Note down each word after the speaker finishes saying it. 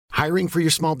Hiring for your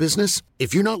small business?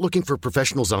 If you're not looking for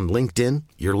professionals on LinkedIn,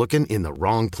 you're looking in the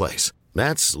wrong place.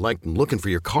 That's like looking for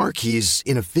your car keys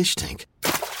in a fish tank.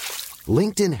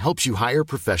 LinkedIn helps you hire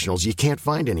professionals you can't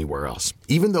find anywhere else,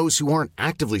 even those who aren't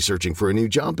actively searching for a new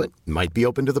job but might be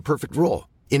open to the perfect role.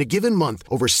 In a given month,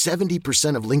 over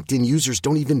 70% of LinkedIn users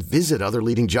don't even visit other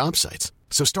leading job sites.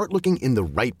 So start looking in the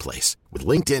right place. With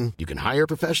LinkedIn, you can hire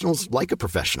professionals like a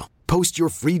professional. Post your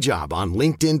free job on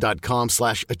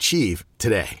linkedin.com/achieve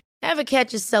today. Ever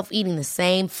catch yourself eating the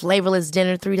same flavorless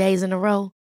dinner 3 days in a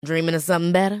row? Dreaming of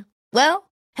something better?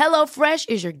 Well, HelloFresh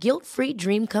is your guilt-free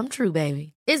dream come true,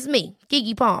 baby. It's me,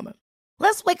 Keke Palmer.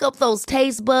 Let's wake up those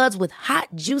taste buds with hot,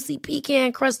 juicy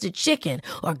pecan-crusted chicken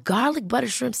or garlic butter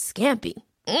shrimp scampi.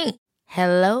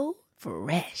 Hello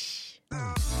Fresh.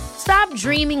 Stop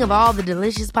dreaming of all the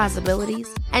delicious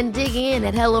possibilities and dig in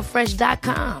at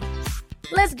HelloFresh.com.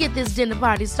 Let's get this dinner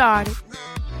party started.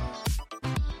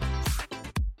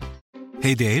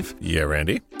 Hey, Dave. Yeah,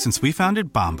 Randy. Since we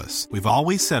founded Bombas, we've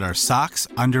always said our socks,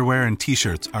 underwear, and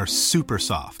T-shirts are super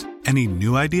soft. Any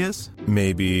new ideas?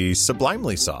 Maybe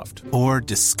sublimely soft. Or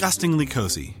disgustingly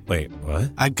cozy. Wait,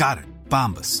 what? I got it.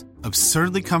 Bombas.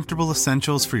 Absurdly comfortable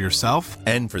essentials for yourself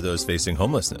And for those facing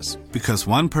homelessness. because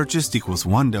one purchased equals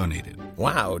one donated.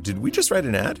 Wow, did we just write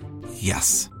an ad?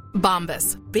 Yes.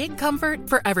 Bombas. Big comfort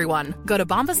for everyone. Go to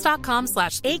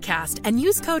bombas.com/ACAST and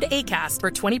use code ACAST for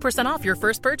 20% off your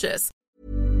first purchase.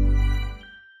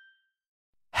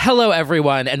 Hello,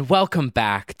 everyone, and welcome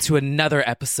back to another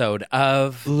episode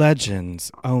of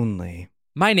Legends Only.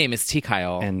 My name is T.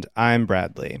 Kyle. And I'm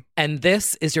Bradley. And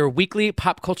this is your weekly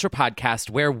pop culture podcast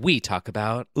where we talk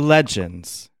about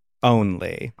Legends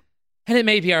Only. And it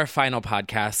may be our final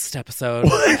podcast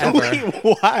episode ever. Wait,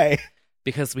 why?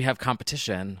 Because we have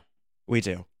competition. We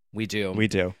do. We do. We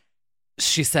do.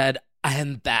 She said, I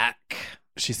am back.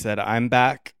 She said, I'm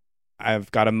back.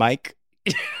 I've got a mic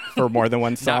for more than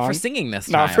one song. Not for singing this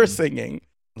time. Not for singing.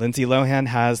 Lindsay Lohan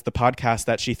has the podcast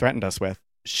that she threatened us with.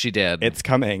 She did. It's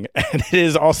coming. And it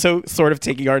is also sort of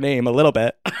taking our name a little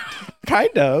bit.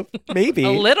 Kind of. Maybe. A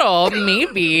little,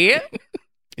 maybe.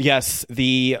 Yes,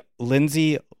 the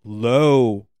Lindsay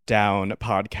Lowdown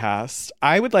podcast.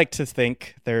 I would like to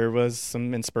think there was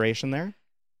some inspiration there.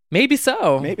 Maybe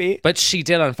so. Maybe. But she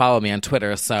did unfollow me on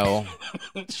Twitter, so.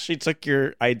 She took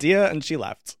your idea and she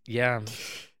left. Yeah.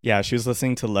 Yeah, she was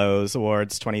listening to Lowe's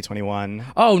Awards 2021.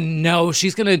 Oh, no.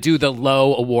 She's going to do the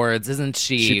Low Awards, isn't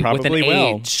she? She probably with an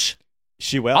will. age.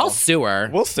 She will. I'll sue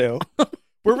her. We'll sue.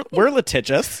 We're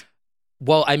litigious.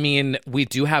 Well, I mean, we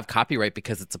do have copyright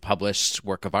because it's a published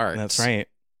work of art. That's right.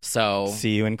 So,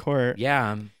 See you in court.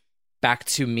 yeah. Back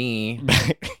to me.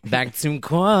 Back to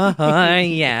court.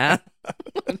 Yeah.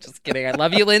 I'm just kidding. I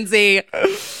love you, Lindsay.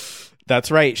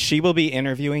 That's right. She will be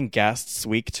interviewing guests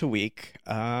week to week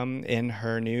in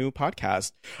her new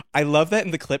podcast. I love that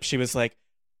in the clip she was like,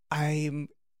 I'm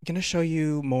going to show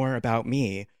you more about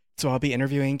me. So I'll be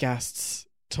interviewing guests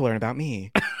to learn about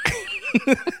me.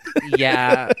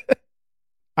 Yeah.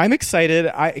 I'm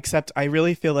excited. Except I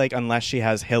really feel like unless she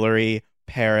has Hillary,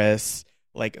 Paris,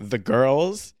 like the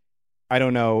girls, I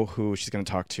don't know who she's going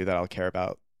to talk to that I'll care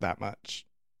about that much.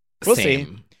 We'll see.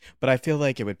 But I feel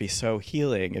like it would be so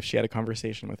healing if she had a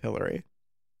conversation with Hillary.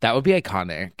 That would be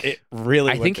iconic. It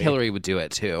really I would think be. Hillary would do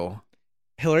it too.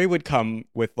 Hillary would come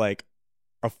with like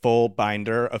a full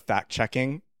binder of fact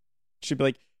checking. She'd be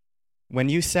like, when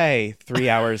you say 3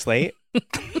 hours late.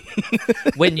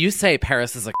 When you say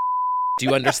Paris is a do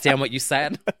you understand what you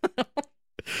said?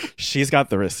 She's got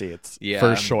the receipts. Yeah.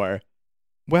 For sure.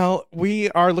 Well, we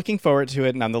are looking forward to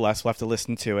it. Nonetheless, we'll have to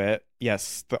listen to it.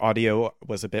 Yes, the audio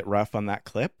was a bit rough on that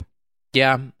clip.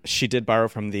 Yeah. She did borrow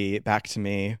from the Back to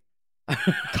Me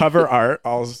cover art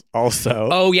also.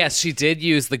 Oh, yes. She did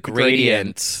use the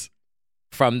gradient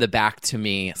from the Back to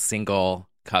Me single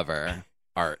cover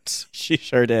art. She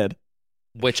sure did.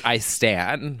 Which I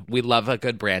stan. We love a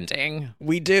good branding.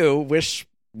 We do. Wish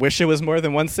it was more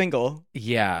than one single.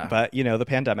 Yeah. But, you know, the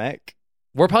pandemic.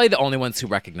 We're probably the only ones who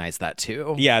recognize that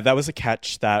too. Yeah, that was a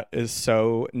catch that is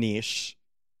so niche.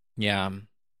 Yeah.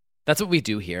 That's what we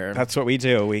do here. That's what we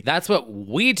do. That's what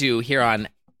we do here on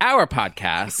our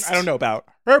podcast. I don't know about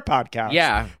her podcast.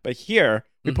 Yeah. But here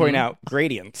we point out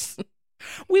gradients.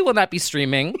 We will not be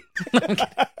streaming. I'm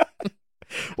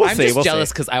See, just we'll jealous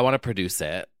see. because I want to produce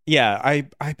it. Yeah,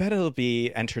 I bet it'll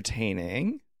be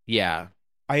entertaining. Yeah.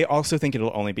 I also think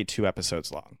it'll only be 2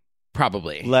 episodes long.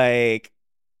 Probably. Like,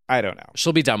 I don't know.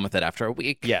 She'll be done with it after a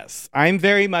week. Yes. I'm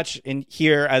very much in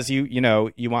here as you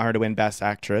know, you want her to win Best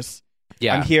Actress.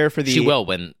 Yeah. I'm here for the... She will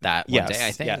win that one yes, day,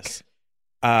 I think. Yes.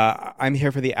 I'm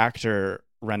here for the actor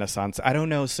renaissance. I don't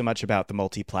know so much about the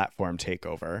multi-platform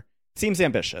takeover. Seems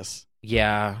ambitious,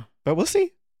 Yeah. but we'll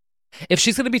see. If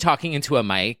she's going to be talking into a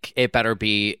mic, it better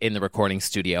be in the recording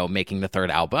studio making the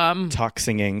third album. Talk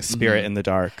singing, Spirit in the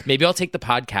Dark. Maybe I'll take the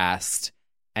podcast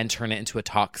and turn it into a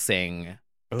talk sing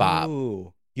bop.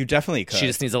 Ooh, you definitely could. She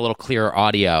just needs a little clearer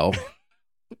audio.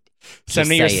 Send Just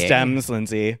me your saying. stems,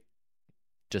 Lindsay.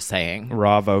 Just saying.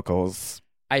 Raw vocals.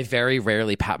 I very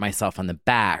rarely pat myself on the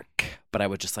back, but I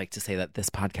would just like to say that this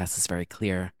podcast is very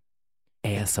clear.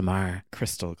 ASMR.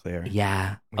 Crystal clear.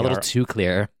 Yeah. We A little are- too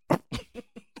clear.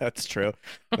 That's true.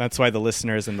 That's why the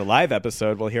listeners in the live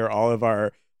episode will hear all of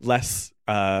our less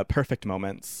perfect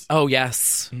moments. Oh,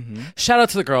 yes. Mm-hmm. Shout out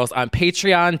to the girls on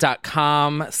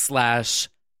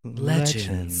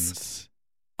patreon.com/legends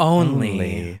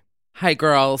only. Hi,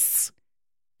 girls.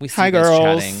 We see Hi, you guys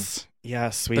girls. chatting.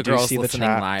 Yes, we The do girls see the listening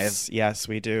chats. live. Yes,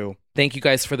 we do. Thank you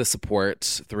guys for the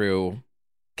support through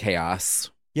chaos.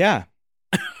 Yeah.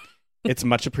 It's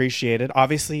much appreciated.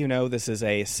 Obviously, you know, this is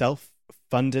a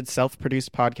self-funded,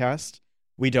 self-produced podcast.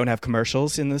 We don't have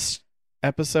commercials in this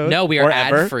episode. No, we are or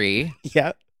ever. ad-free,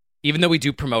 Yeah. even though we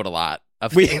do promote a lot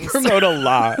of We things. promote a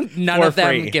lot. None for of them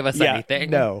free. give us Yeah.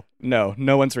 anything. No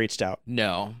one's reached out.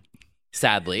 No.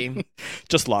 Sadly.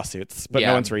 Just lawsuits, but Yeah.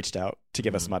 no one's reached out to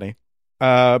give us money.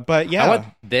 But yeah, I want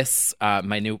this,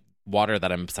 my new water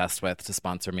that I'm obsessed with, to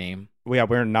sponsor me.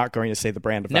 we're not going to say the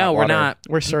brand of that No, we're water. not.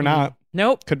 We're sure Mm-mm. not.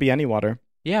 Nope. Could be any water.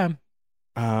 Yeah.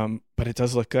 But it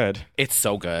does look good. It's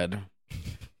so good.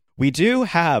 We do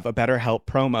have a BetterHelp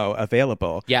promo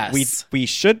available. Yes. We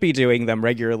should be doing them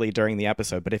regularly during the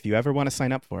episode, but if you ever want to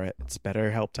sign up for it, it's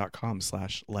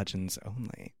betterhelp.com/legends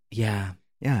only. Yeah.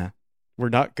 Yeah. We're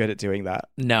not good at doing that.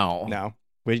 No. No.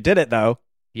 We did it though.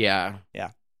 Yeah.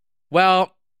 Yeah.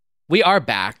 Well, we are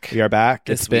back. We are back.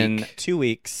 This It's been week. 2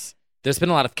 weeks. There's been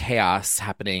a lot of chaos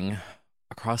happening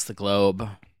across the globe,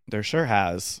 There sure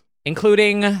has.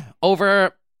 including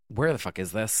over, where the fuck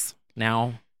is this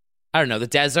now? I don't know, the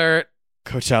desert,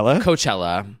 Coachella?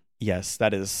 Coachella. Yes,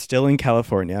 that is still in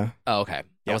California. Oh, okay. I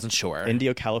Yeah. wasn't sure.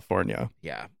 Indio, California.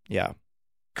 Yeah. Yeah.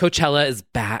 Coachella is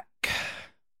back.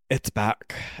 It's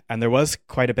back. And there was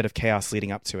quite a bit of chaos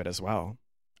leading up to it as well.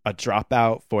 A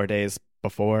dropout 4 days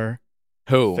before.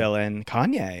 Who? Fill in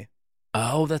Kanye.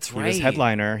 Oh, that's He right. was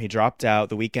headliner. He dropped out.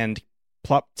 The weekend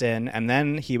plopped in. And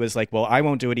then he was like, well, I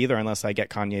won't do it either unless I get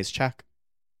Kanye's check.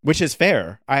 Which is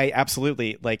fair. I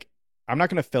absolutely, like, I'm not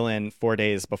going to fill in 4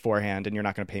 days beforehand and you're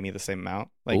not going to pay me the same amount.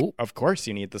 Like, Ooh. of course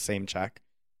you need the same check.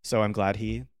 So I'm glad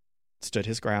he stood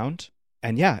his ground.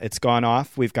 And yeah, it's gone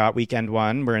off. We've got weekend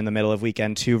 1. We're in the middle of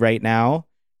weekend 2 right now.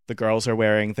 The girls are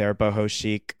wearing their boho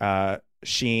chic,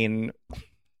 Sheen,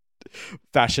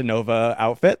 Fashion Nova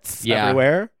outfits Yeah.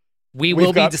 everywhere. We We've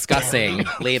will got- be discussing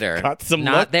later. Got some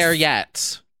Not looks. there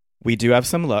yet. We do have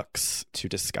some looks to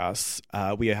discuss.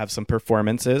 We have some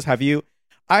performances. Have you?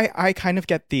 I kind of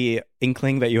get the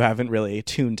inkling that you haven't really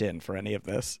tuned in for any of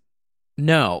this.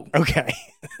 No. Okay.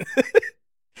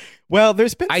 Well,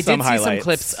 there's been I some did see some highlights.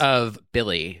 clips of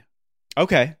Billy.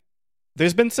 Okay.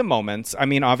 There's been some moments. I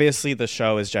mean, obviously the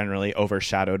show is generally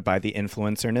overshadowed by the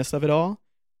influencerness of it all,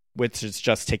 which is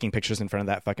just taking pictures in front of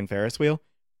that fucking Ferris wheel.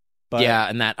 But, Yeah,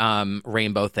 and that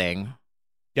rainbow thing.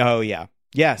 Oh, yeah.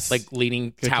 Yes. Like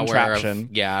leaning The tower contraption.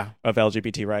 of, yeah. of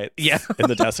LGBT rights Yeah. in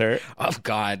the desert. Oh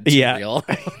God. Too Yeah. real.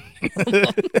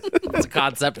 It's a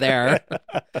concept there.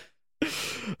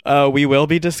 We will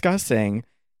be discussing.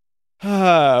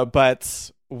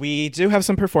 But we do have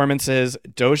some performances.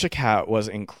 Doja Cat was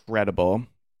incredible.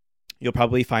 You'll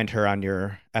probably find her on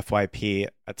your FYP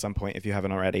at some point if you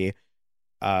haven't already.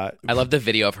 I love the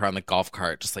video of her on the golf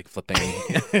cart, just like flipping.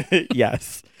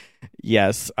 Yes.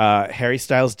 Yes. Harry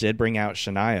Styles did bring out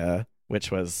Shania,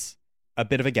 which was a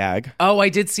bit of a gag. Oh, I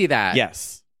did see that.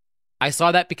 Yes. I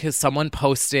saw that because someone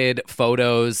posted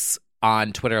photos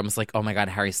on Twitter. I was like, oh my God,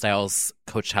 Harry Styles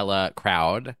Coachella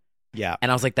crowd. Yeah. And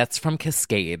I was like, that's from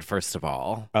Cascade, first of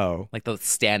all. Oh. Like the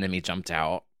stand in me jumped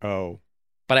out. Oh.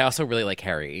 But I also really like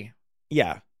Harry.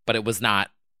 Yeah. But it was not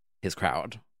his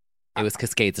crowd. It was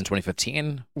Cascades in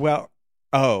 2015. Well,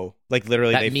 oh, like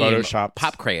literally That they meme, photoshopped.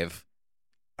 Pop Crave.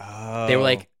 Oh. They were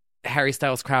like, Harry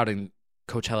Styles crowd in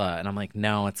Coachella. And I'm like,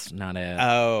 no, it's not it.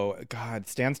 Oh, God.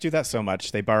 Stans do that so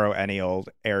much. They borrow any old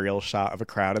aerial shot of a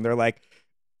crowd and they're like,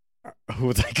 who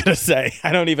was I going to say?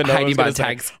 I don't even know Heidi what I was gonna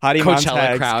Montag's say. Heidi Coachella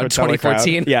Montag's crowd, Coachella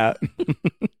 2014. Yeah.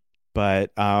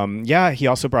 But yeah, he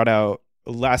also brought out,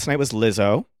 last night was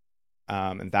Lizzo.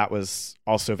 And that was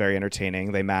also very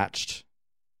entertaining. They matched.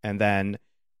 And then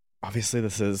obviously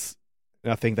this is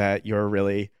nothing that you're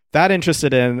really that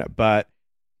interested in, but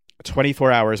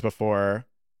 24 hours before,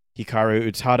 Hikaru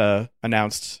Utada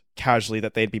announced casually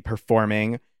that they'd be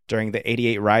performing during the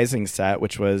 88 Rising set,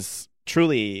 which was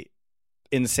truly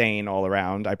insane all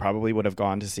around. I probably would have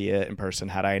gone to see it in person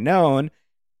had I known.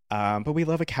 But we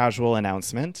love a casual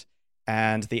announcement.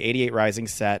 And the 88 Rising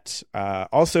set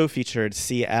also featured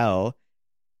CL,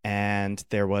 and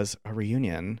there was a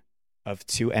reunion of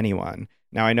To Anyone.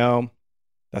 Now, I know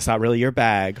that's not really your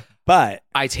bag, but...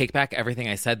 I take back everything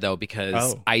I said, though,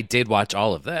 because I did watch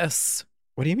all of this.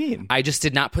 What do you mean? I just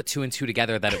did not put two and two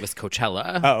together that it was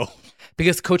Coachella. Oh.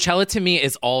 Because Coachella, to me,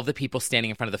 is all the people standing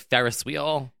in front of the Ferris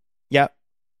wheel. Yep.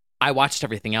 I watched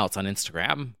everything else on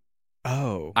Instagram.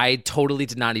 Oh. I totally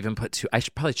did not even put two.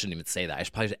 probably shouldn't even say that. I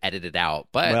should probably edit it out.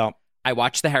 But Well, I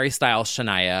watched the Harry Styles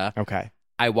Shania. okay.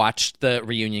 I watched the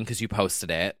reunion because you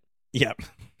posted it. Yep.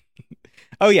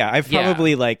 Oh, yeah. I've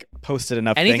probably like posted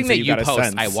enough Anything things that you got a post,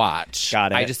 sense. I watch.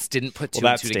 Got it. I just didn't put two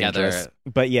Well, and that's two together. dangerous.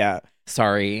 But yeah.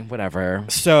 Sorry, whatever.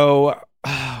 So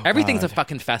Everything's a God.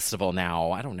 fucking festival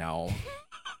now. I don't know.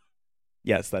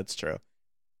 Yes, that's true.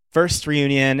 First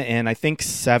reunion in I think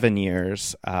 7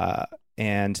 years,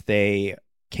 and they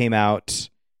came out.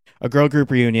 A girl group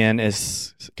reunion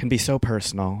can be so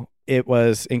personal. It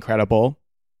was incredible,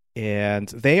 and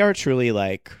they are truly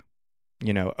like,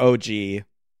 OG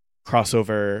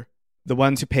crossover, the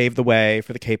ones who paved the way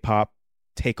for the K-pop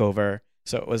takeover.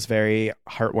 So it was very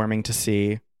heartwarming to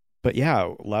see. But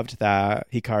yeah, loved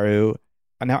that. Hikaru.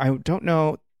 Now I don't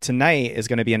know. Tonight is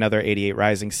going to be another 88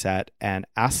 Rising set, and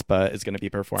aespa is going to be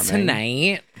performing.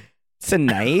 Tonight,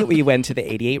 we went to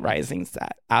the 88 Rising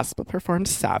set. aespa performed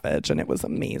Savage, and it was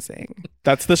amazing.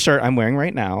 That's the shirt I'm wearing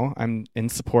right now. I'm in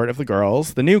support of the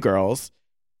girls, the new girls.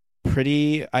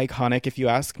 Pretty iconic, if you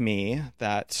ask me,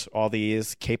 that all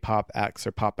these K-pop acts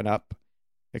are popping up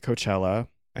at Coachella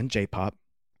and J-pop.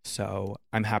 So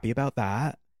I'm happy about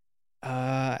that.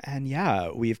 And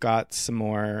yeah, we've got some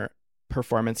more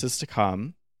performances to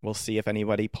come. We'll see if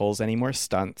anybody pulls any more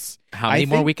stunts. How many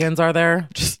more weekends are there?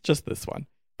 Just this one.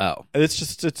 Oh. It's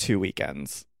just 2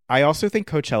 weekends. I also think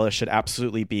Coachella should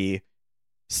absolutely be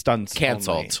stunts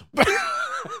Canceled. only.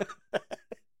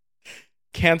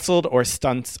 Canceled or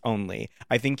stunts only.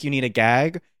 I think you need a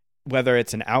gag, whether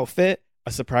it's an outfit,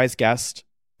 a surprise guest,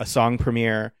 a song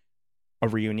premiere, a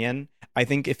reunion. I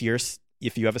think if you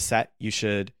have a set, you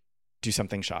should do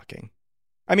something shocking.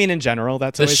 I mean, in general,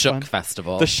 that's the always Shook fun.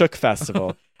 Festival. The Shook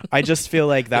Festival. I just feel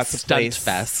like that's the a stunt place.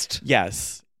 fest.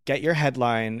 Yes. Get your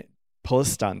headline, pull a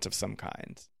stunt of some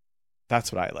kind.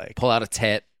 That's what I like. Pull out a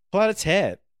tit. Pull out a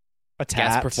tit. A tat.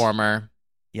 Guest performer.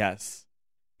 Yes.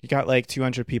 You got like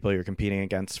 200 people you're competing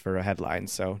against for a headline,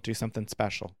 so do something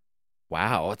special.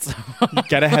 Wow.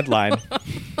 Get a headline.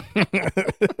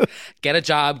 Get a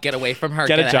job. Get away from her.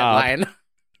 Get a job. Headline.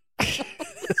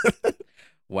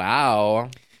 Wow.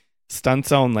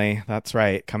 Stunts only. That's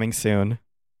right. Coming soon.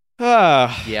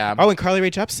 Yeah. Oh, and Carly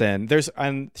Rae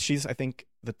Jepsen. She's, I think,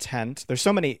 the tent. There's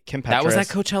so many. Kim Petras. That was at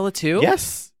Coachella too?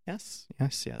 Yes.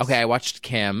 Okay, I watched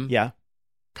Kim. Yeah.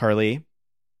 Carly.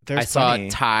 I saw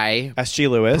Ty SG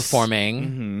Lewis performing.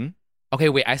 Mm-hmm. Okay,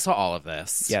 wait, I saw all of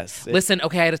this. Yes. Listen,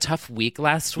 okay, I had a tough week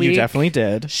last week. You definitely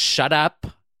did. Shut up.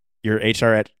 You're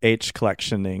HRH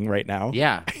collectioning right now.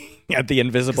 Yeah. At the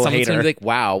invisible Someone's hater. Gonna be like,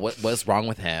 wow, what was wrong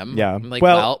with him? Yeah. I'm like,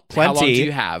 well, how long plenty, do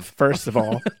you have? First of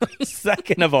all.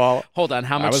 Second of all. Hold on,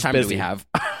 how much time do we have?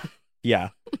 Yeah.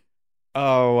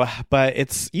 Oh,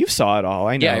 but you saw it all.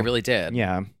 I know. Yeah, I really did.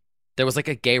 Yeah. There was like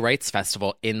a gay rights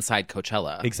festival inside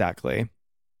Coachella. Exactly.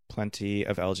 Plenty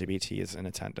of LGBTs in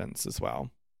attendance as well.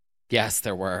 Yes,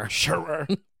 there were. Sure were.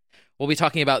 We'll be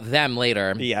talking about them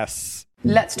later. Yes.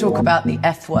 Let's talk about the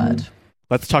F word.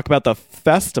 Let's talk about the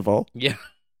festival. Yeah.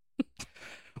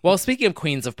 Well, speaking of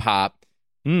Queens of Pop,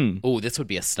 this would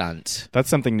be a stunt. That's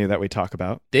something new that we talk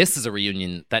about. This is a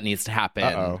reunion that needs to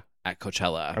happen at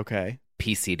Coachella. Okay.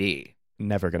 PCD.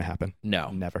 Never going to happen.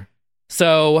 No. Never.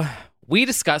 So we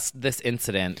discussed this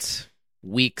incident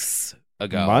weeks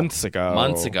ago. Months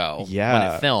ago. Yeah.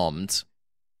 When it filmed.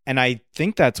 And I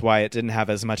think that's why it didn't have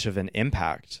as much of an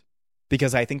impact.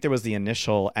 Because I think there was the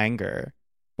initial anger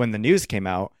when the news came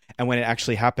out. And when it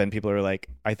actually happened, people were like,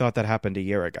 I thought that happened a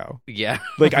year ago. Yeah.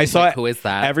 Like I saw who is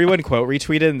that? Everyone quote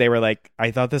retweeted and they were like,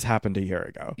 I thought this happened a year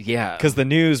ago. Yeah. Because the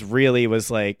news really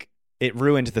was like, it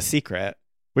ruined the secret,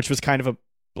 which was kind of a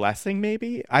blessing,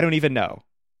 maybe? I don't even know.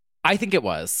 I think it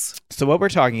was. So what we're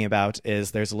talking about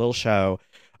is there's a little show,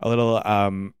 well,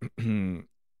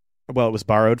 it was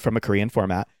borrowed from a Korean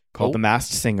format called The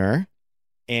Masked Singer.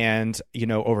 And,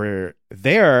 over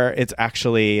there, it's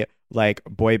actually like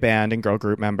boy band and girl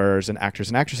group members and actors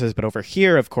and actresses. But over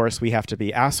here, of course, we have to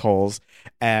be assholes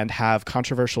and have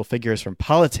controversial figures from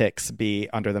politics be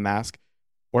under the mask,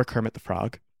 or Kermit the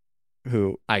Frog,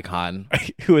 who icon,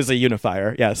 who is a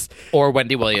unifier. Yes. Or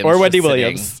Wendy Williams. Or Wendy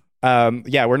Williams.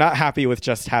 Yeah, we're not happy with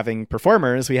just having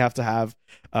performers. We have to have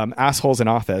assholes in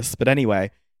office. But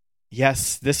anyway,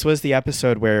 yes, this was the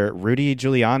episode where Rudy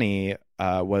Giuliani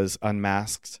was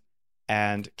unmasked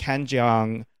and Ken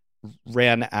Jeong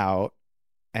ran out.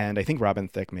 And I think Robin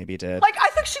Thicke maybe did. Like, I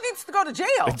think she needs to go to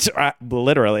jail.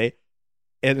 Literally.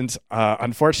 And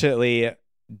unfortunately,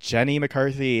 Jenny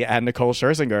McCarthy and Nicole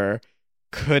Scherzinger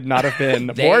could not have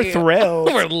been more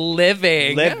thrilled. We're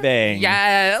living.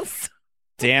 Yes.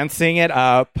 Dancing it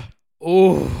up.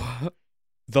 Ooh.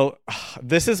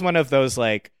 This is one of those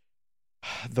like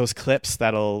those clips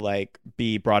that'll like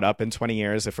be brought up in 20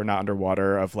 years if we're not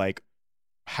underwater, of like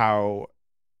how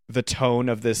the tone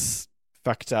of this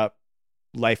fucked up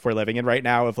life we're living in right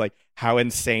now, of like how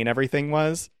insane everything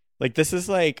was. Like, this is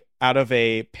like out of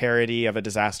a parody of a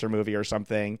disaster movie or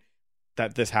something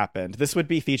that this happened. This would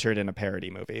be featured in a parody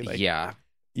movie. Like, yeah.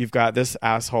 You've got this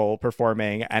asshole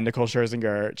performing and Nicole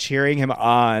Scherzinger cheering him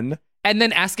on. And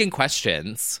then asking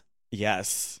questions.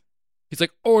 Yes. He's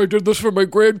like, oh, I did this for my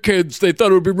grandkids. They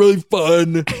thought it would be really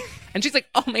fun. And she's like,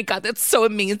 oh my God, that's so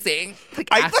amazing. Like,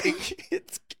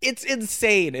 it's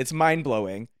insane. It's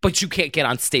mind-blowing. But you can't get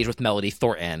on stage with Melody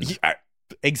Thornton. Yeah,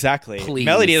 exactly. Please.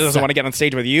 Melody doesn't want to get on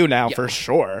stage with you now, for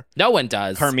sure. No one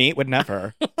does. Hermit would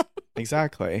never.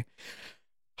 Exactly.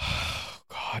 Oh,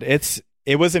 God,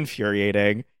 it was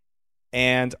infuriating.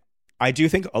 And I do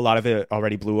think a lot of it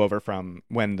already blew over from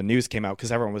when the news came out,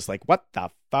 because everyone was like, what the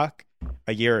fuck?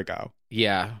 A year ago.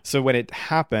 Yeah. So when it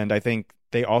happened, I think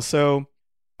I saw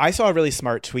a really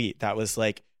smart tweet that was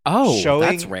like,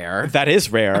 that's rare. That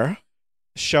is rare.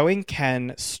 Showing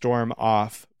Ken storm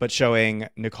off, but showing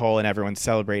Nicole and everyone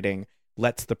celebrating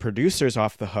lets the producers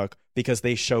off the hook, because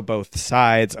they show both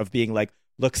sides of being like,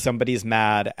 look, somebody's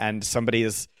mad and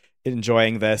somebody's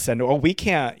enjoying this, and we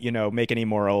can't, make any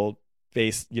moral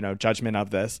based, judgment of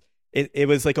this. It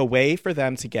was like a way for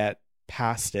them to get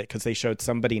past it, because they showed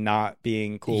somebody not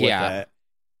being cool with it.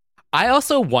 I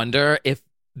also wonder if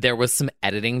there was some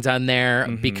editing done there,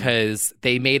 because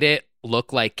they made it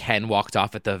look like Ken walked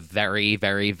off at the very,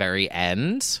 very, very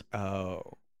end.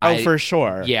 For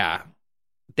sure. Yeah.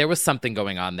 There was something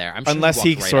going on there. I'm sure unless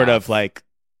he sort of like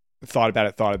thought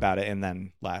about it and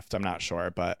then left. I'm not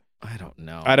sure, but I don't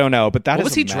know. But that what is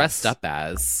was he mess. Dressed up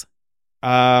as?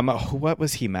 What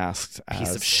was he masked as?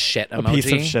 Piece of shit emoji. A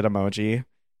piece of shit emoji.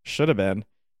 Should have been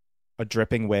a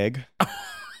dripping wig.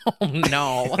 Oh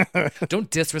no! Don't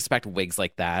disrespect wigs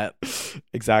like that.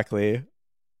 Exactly.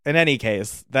 In any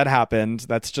case, that happened.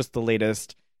 That's just the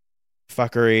latest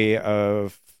fuckery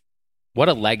of. What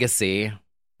a legacy.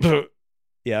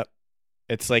 Yep.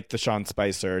 It's like the Sean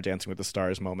Spicer Dancing with the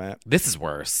Stars moment. This is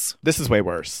worse. This is way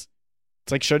worse.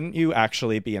 It's like, shouldn't you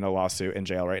actually be in a lawsuit in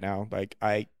jail right now?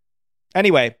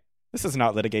 Anyway, this is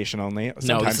not litigation only. Sometimes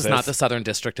no, this is not the Southern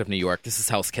District of New York. This is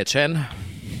Hell's Kitchen.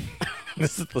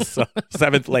 This is the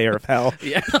seventh layer of hell.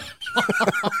 Yeah.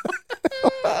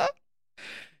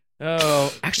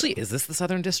 Oh, actually, is this the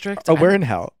Southern District? Oh, we're in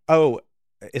hell. Oh,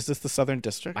 is this the Southern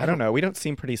District? I don't know. We don't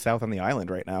seem pretty south on the island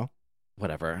right now.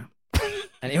 Whatever.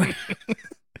 Anyway.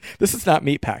 This is not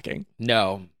meatpacking.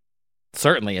 No,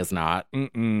 certainly is not.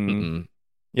 Mm-mm.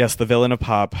 Yes, the villain of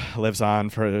pop lives on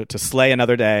to slay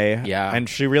another day. Yeah. And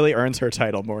she really earns her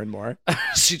title more and more.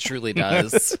 She truly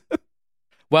does.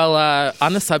 Well,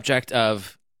 on the subject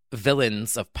of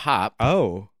villains of pop.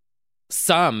 Oh.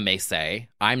 Some may say,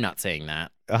 I'm not saying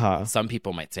that. Uh-huh. Some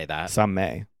people might say that. Some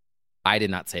may. I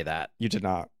did not say that. You did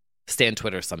not. Stan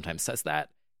Twitter sometimes says that.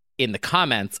 In the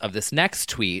comments of this next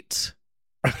tweet,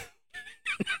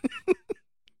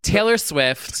 Taylor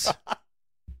Swift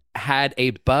had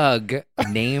a bug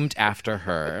named after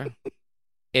her.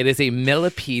 It is a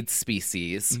millipede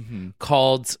species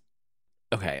called,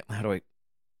 okay, how do I?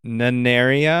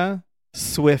 Nannaria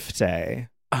swiftae.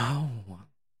 Oh.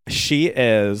 She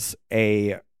is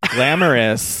a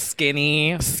glamorous,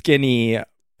 skinny.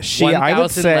 I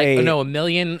would say. a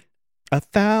million.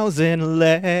 1,000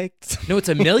 legs. No, it's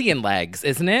a million legs,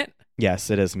 isn't it? Yes,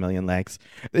 it is a million legs.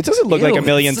 It doesn't look like a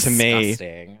million to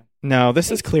disgusting. me. No, this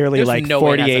is clearly There's like no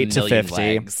 48 to 50.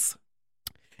 Legs.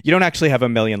 You don't actually have a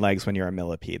million legs when you're a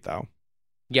millipede, though.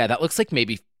 Yeah, that looks like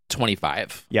maybe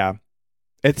 25. Yeah.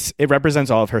 It represents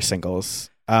all of her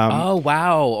singles. Oh,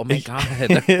 wow. Oh, my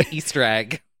God. Easter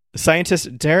egg.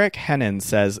 Scientist Derek Hennon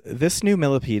says, this new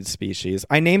millipede species,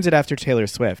 I named it after Taylor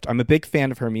Swift. I'm a big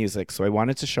fan of her music, so I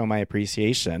wanted to show my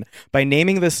appreciation by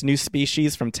naming this new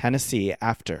species from Tennessee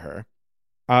after her.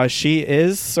 She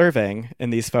is serving in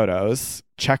these photos.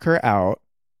 Check her out.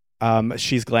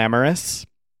 She's glamorous.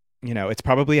 It's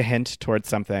probably a hint towards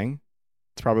something.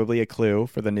 It's probably a clue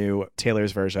for the new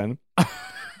Taylor's version.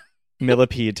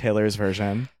 Millipede Taylor's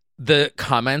version. The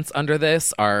comments under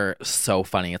this are so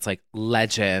funny. It's like,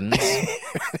 legend.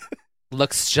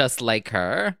 Looks just like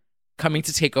her. Coming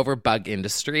to take over bug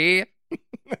industry.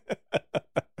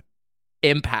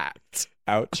 Impact.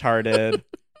 Outcharted.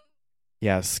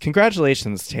 Yes.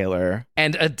 Congratulations, Taylor.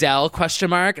 And Adele, ?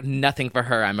 Nothing for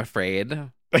her, I'm afraid.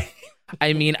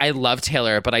 I mean, I love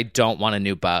Taylor, but I don't want a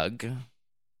new bug.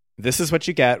 This is what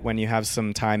you get when you have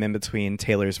some time in between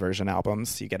Taylor's version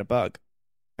albums. You get a bug.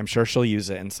 I'm sure she'll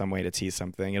use it in some way to tease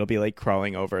something. It'll be like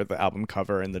crawling over the album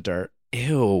cover in the dirt.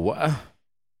 Ew.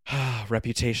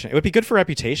 Reputation. It would be good for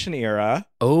Reputation era.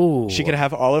 Oh. She could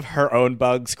have all of her own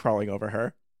bugs crawling over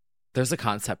her. There's a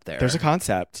concept there. There's a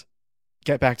concept.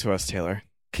 Get back to us, Taylor.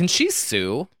 Can she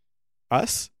sue?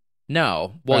 Us?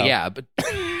 No. Well, Oh. yeah, but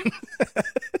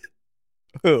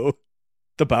Who?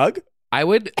 The bug? I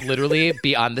would literally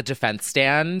be on the defense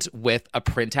stand with a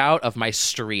printout of my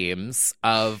streams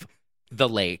of the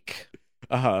lake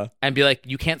Uh-huh. and be like,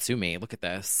 you can't sue me. Look at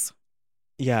this.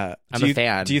 Yeah. I'm a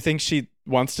fan. Do you think she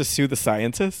wants to sue the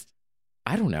scientist?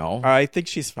 I don't know. I think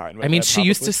she's fine with I mean, it, she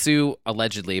used to probably. sue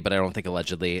allegedly, but I don't think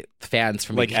allegedly fans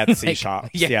from Like Etsy shops,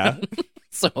 yeah.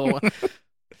 So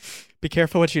Be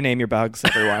careful what you name your bugs,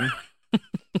 everyone.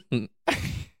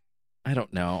 I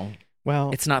don't know.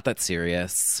 Well, It's not that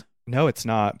serious. no, it's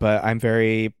not, but I'm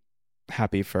very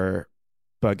happy for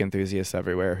bug enthusiasts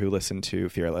everywhere who listen to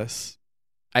Fearless.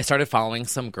 I started following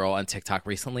some girl on TikTok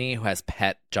recently who has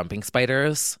pet jumping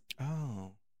spiders.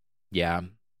 Oh. Yeah.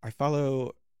 I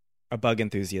follow a bug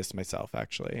enthusiast myself,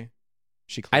 actually.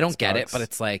 She I collects don't get it, bugs. but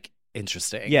it's like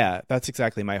interesting. Yeah, that's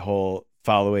exactly my whole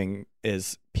following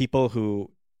is people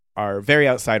who are very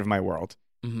outside of my world.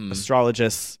 Mhm.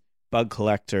 Astrologists, bug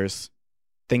collectors,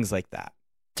 things like that.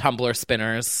 Tumblr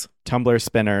spinners. Tumblr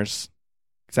spinners.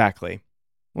 Exactly.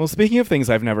 Well, speaking of things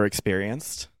I've never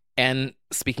experienced, And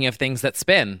speaking of things that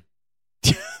spin,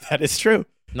 that is true.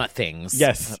 not things.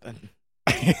 Yes.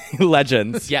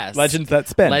 Legends. Yes. Legends that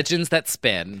spin. Legends that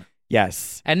spin.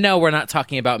 Yes. And no, we're not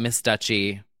talking about Miss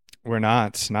Duchy. We're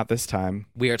not this time.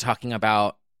 We are talking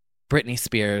about Britney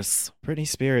Spears. Britney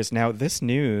Spears. Now, this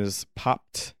news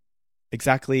popped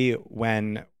exactly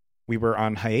when we were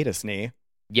on hiatus knee.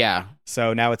 Yeah.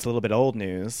 So now it's a little bit old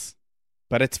news,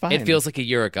 but it's fine. It feels like a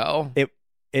year ago.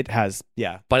 It has,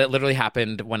 yeah. But it literally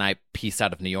happened when I pieced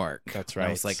out of New York. That's And I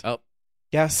right. was like, oh,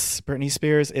 Yes, Britney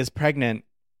Spears is pregnant.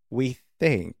 We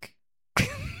think.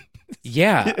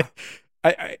 yeah.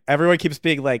 Everyone keeps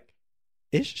being like,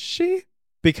 is she?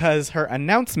 Because her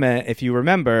announcement, if you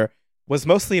remember, was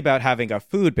mostly about having a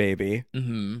food baby.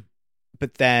 hmm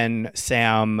But then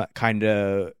Sam kind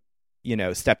of,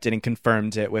 stepped in and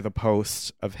confirmed it with a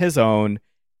post of his own.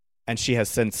 And she has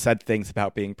since said things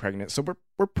about being pregnant. So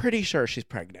we're pretty sure she's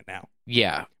pregnant now.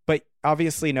 Yeah. But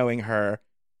obviously knowing her,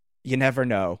 you never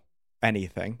know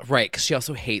anything. Right. Because she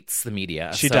also hates the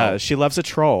media. She so- does. She loves a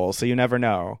troll, so you never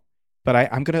know. But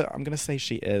I'm gonna say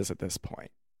she is at this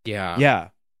point. Yeah. Yeah.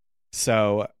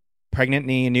 So pregnant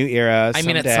knee, new era. I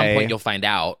mean, at some point you'll find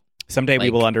out. someday we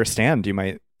like- will understand. You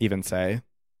might even say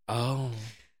Oh.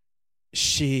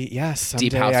 Someday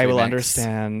Deep House I will remix.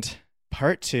 understand.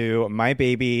 Part 2, My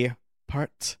Baby.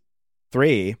 Part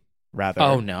 3, rather.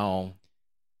 Oh, no.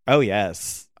 Oh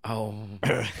yes. Oh,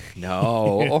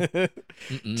 no.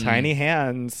 Mm-mm. Tiny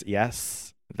hands.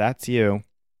 Yes, that's you.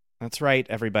 That's right,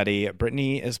 everybody.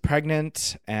 Britney is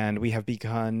pregnant, and we have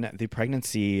begun the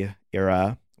pregnancy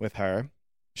era with her.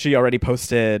 She already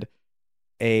posted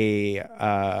a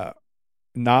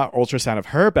not ultrasound of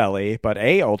her belly, but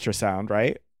a ultrasound,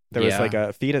 right? There was Yeah. like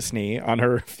a fetus knee on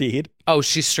her feed. Oh,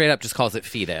 she straight up just calls it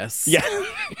fetus. Yeah.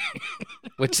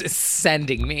 Which is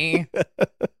sending me.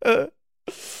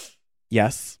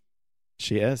 Yes,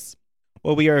 she is.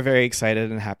 Well, we are very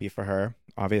excited and happy for her.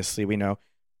 Obviously, we know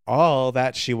all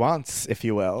that she wants, if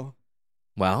you will,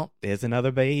 Well, is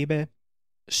another baby.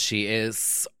 she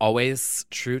is always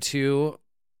true to,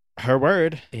 Her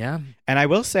word. yeah. And I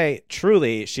will say,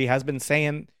 truly, she has been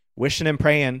saying, wishing and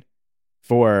praying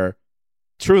for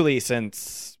truly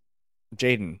since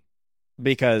Jaden.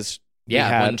 Because we Yeah,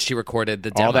 had when she recorded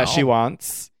the demo. All That She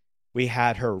Wants. We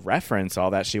had her reference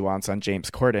All That She Wants on James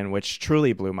Corden, which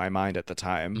truly blew my mind at the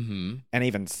time. hmm And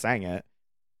even sang it.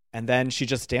 And then she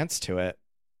just danced to it.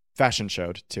 Fashion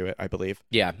showed to it, I believe.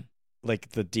 Yeah.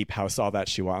 Like the deep house All That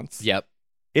She Wants. Yep.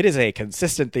 It is a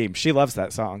consistent theme. She loves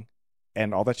that song.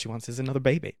 And All That She Wants is another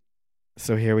baby.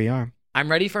 So here we are. I'm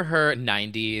ready for her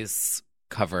 90s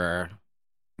cover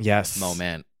Yes.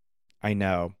 moment. I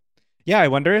know. Yeah, I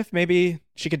wonder if maybe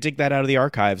she could dig that out of the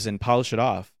archives and polish it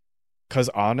off. Because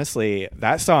honestly,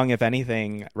 that song, if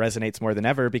anything, resonates more than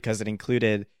ever because it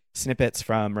included snippets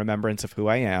from Remembrance of Who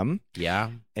I Am.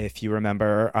 Yeah. If you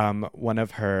remember, one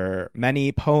of her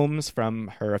many poems from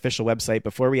her official website,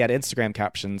 before we had Instagram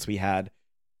captions, we had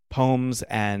poems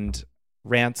and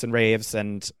rants and raves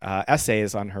and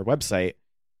essays on her website.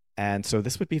 And so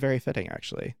this would be very fitting,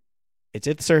 actually. It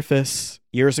did surface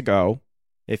years ago.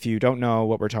 If you don't know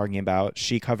what we're talking about,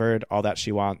 she covered All That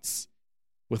She Wants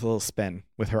with a little spin,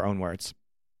 with her own words.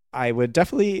 I would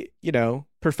definitely,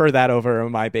 prefer that over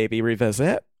My Baby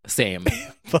Revisit. Same.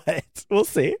 But we'll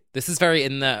see. This is very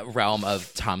in the realm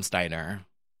of Tom Steiner.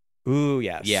 Ooh,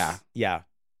 yes. Yeah,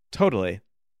 totally.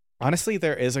 Honestly,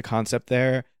 there is a concept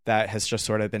there that has just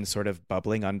sort of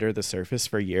bubbling under the surface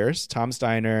for years. Tom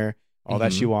Steiner, All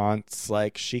That She Wants,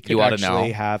 like she could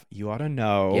actually have You Ought to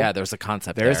Know. Yeah, there's a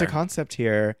concept there. There's a concept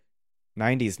here.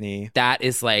 90s knee. That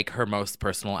is like her most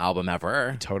personal album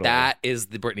ever. Totally. That is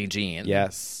the Britney Jean.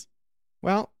 Yes.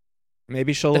 Well,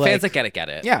 maybe she'll The fans that get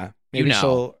it. Yeah. Maybe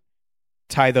she'll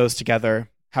tie those together,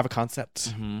 have a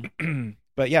concept. Mm-hmm.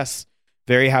 But yes,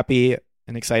 very happy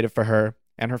and excited for her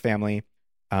and her family.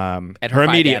 And her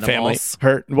immediate family.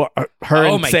 Her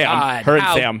and Sam. God. Her and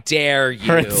How Sam. dare you?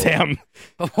 Her and Sam.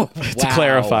 Wow. To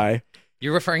clarify.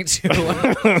 You're referring to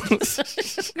the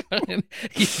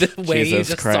way Jesus you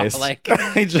just Christ. saw, like,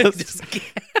 I just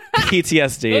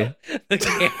PTSD. the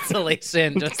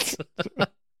cancellation. Just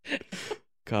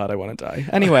God, I want to die.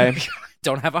 Anyway,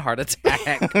 don't have a heart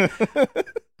attack. We're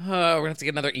gonna have to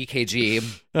get another EKG.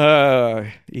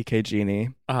 EK Genie.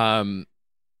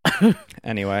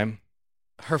 Anyway,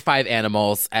 her 5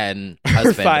 animals and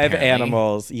husband. Her 5 apparently.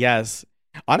 animals. Yes.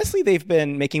 Honestly, they've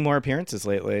been making more appearances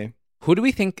lately. Who do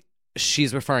we think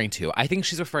she's referring to? I think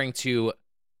she's referring to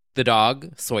the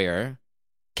dog, Sawyer,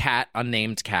 cat,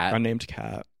 unnamed cat,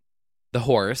 the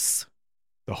horse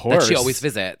that she always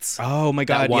visits. Oh my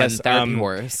God, that one yes. therapy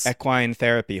horse. Equine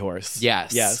therapy horse.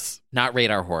 Yes. Not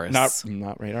radar horse.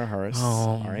 Not radar horse.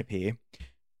 Oh. R.I.P.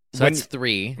 So that's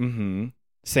 3. Mm-hmm.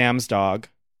 Sam's dog.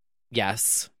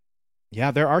 Yes.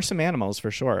 Yeah, there are some animals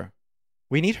for sure.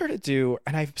 We need her to do,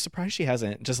 and I'm surprised she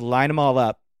hasn't, just line them all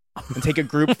up and take a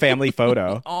group family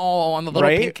photo. Oh, on the little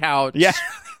pink couch. Yeah.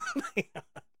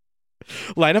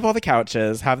 Line up all the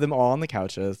couches, have them all on the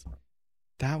couches.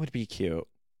 That would be cute.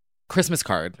 Christmas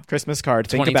card.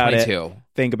 Think about it.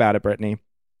 Think about it, Brittany.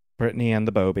 Brittany and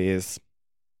the Bobies.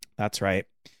 That's right.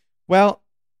 Well,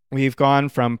 we've gone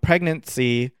from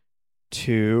pregnancy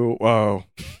to, whoa.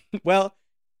 Well,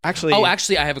 actually. Oh,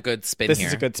 actually, I have a good spin here. This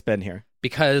is a good spin here.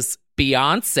 Because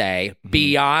Beyonce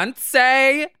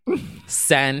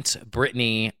sent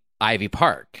Brittany Ivy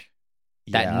Park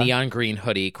that neon green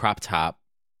hoodie crop top.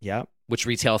 Yep. Which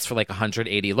retails for like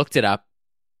 $180. Looked it up.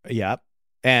 Yep.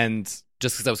 And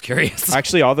just because I was curious.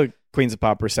 Actually, all the Queens of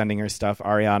Pop were sending her stuff.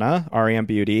 Ariana, R.E.M.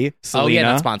 Beauty, Selena,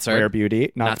 not sponsored. Rare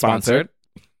Beauty, not sponsored.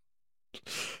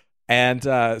 And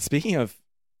speaking of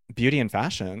beauty and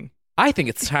fashion, I think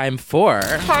it's time for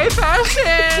high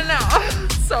fashion.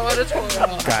 So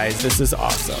editorial. Guys, this is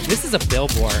awesome. This is a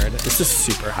billboard. This is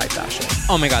super high fashion.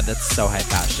 Oh my God, that's so high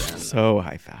fashion. So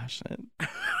high fashion.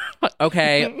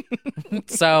 Okay.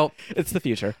 So it's the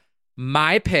future.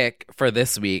 My pick for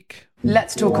this week.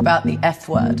 Let's talk about the F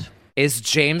word. Is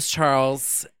James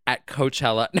Charles at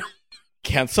Coachella. No.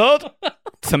 Cancelled?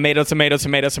 Tomato.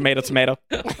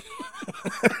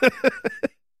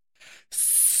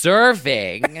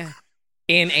 Serving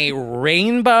in a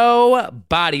rainbow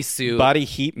bodysuit. Body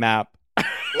heat map.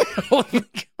 Oh my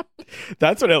God.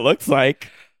 That's what it looks like.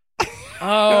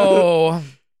 Oh.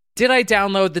 Did I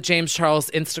download the James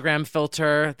Charles Instagram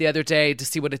filter the other day to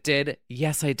see what it did?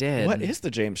 Yes, I did. What is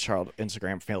the James Charles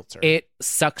Instagram filter? It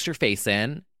sucks your face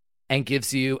in and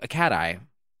gives you a cat eye.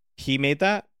 He made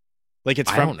that? Like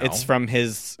it's from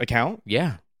his account?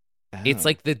 Yeah. Oh. It's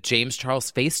like the James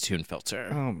Charles Facetune filter.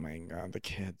 Oh my God, the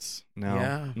kids. No.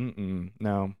 Yeah.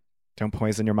 No. Don't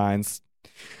poison your minds.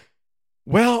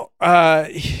 Well,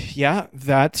 yeah,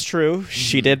 that's true.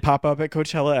 She did pop up at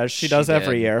Coachella as she does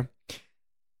every year.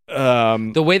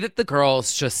 The way that the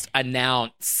girls just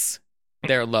announce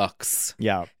their looks.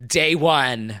 Yeah. Day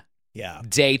 1. Yeah.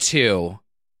 Day 2.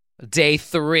 Day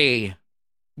 3.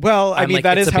 Well, I mean, like,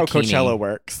 that is how bikini. Coachella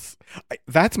works.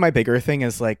 That's my bigger thing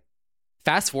is like.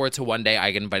 Fast forward to one day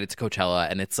I get invited to Coachella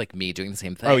and it's like me doing the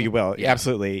same thing. Oh, you will. Yeah.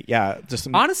 Absolutely. Yeah. Just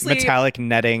honestly, metallic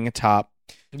netting top.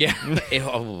 Yeah.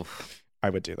 I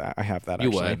would do that. I have that. You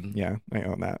actually. would. Yeah. I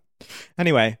own that.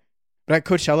 Anyway, but at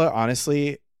Coachella,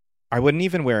 honestly, I wouldn't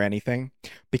even wear anything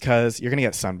because you're going to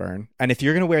get sunburn. And if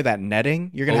you're going to wear that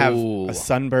netting, you're going to have a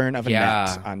sunburn of a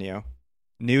net on you.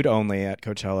 Nude only at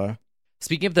Coachella.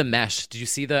 Speaking of the mesh, did you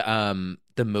see the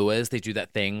MUAs? They do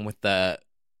that thing with the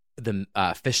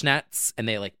fishnets and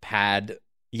they like pad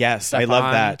Yes, I stuff love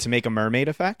on. that. To make a mermaid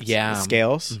effect? Yeah. The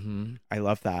scales? Mhm. I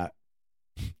love that.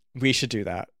 We should do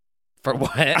that. For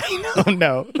what? I don't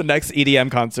know. The next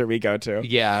EDM concert we go to.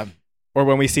 Yeah. Or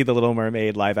when we see The Little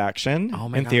Mermaid live action Oh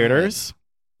my in God. theaters.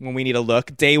 When we need a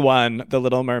look. Day one, The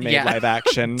Little Mermaid Yeah. live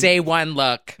action. Day one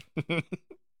look.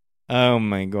 Oh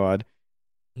my God.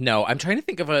 No, I'm trying to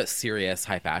think of a serious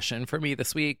high fashion for me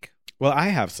this week. Well, I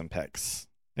have some picks.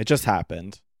 It just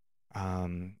happened.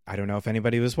 I don't know if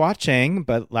anybody was watching,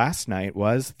 but last night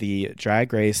was the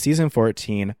Drag Race season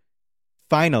 14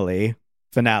 finale.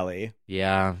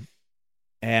 Yeah.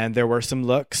 And there were some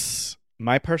looks.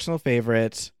 My personal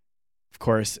favorite, of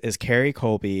course, is Carrie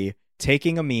Colby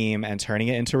taking a meme and turning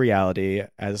it into reality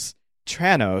as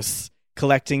Tranos,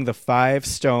 collecting the 5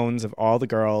 stones of all the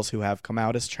girls who have come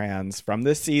out as trans from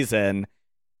this season.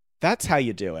 That's how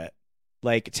you do it.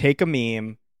 Like, take a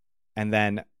meme and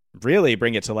then really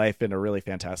bring it to life in a really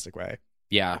fantastic way.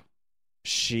 Yeah.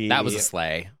 She That was a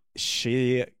slay.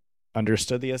 She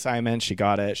understood the assignment. She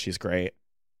got it. She's great.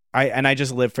 I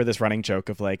just live for this running joke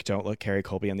of like, don't look Carrie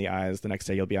Colby in the eyes. The next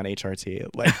day you'll be on HRT.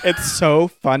 Like, it's so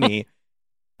funny.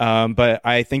 But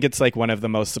I think it's like one of the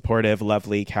most supportive,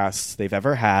 lovely casts they've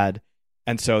ever had.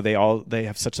 And so they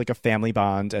have such like a family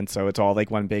bond. And so it's all like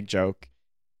one big joke.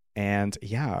 And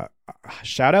yeah,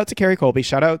 shout out to Carrie Colby.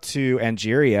 Shout out to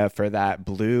Angeria for that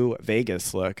blue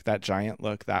Vegas look, that giant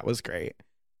look. That was great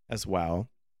as well.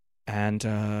 And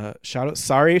shout out,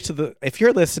 sorry to the, if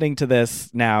you're listening to this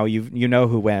now, you know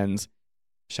who wins.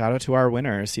 Shout out to our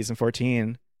winner, season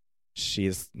 14.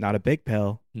 She's not a big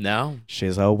pill. No.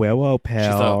 She's a willow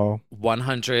pill. She's a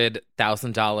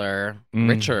 $100,000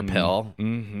 richer pill.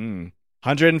 Mm-hmm.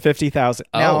 150,000.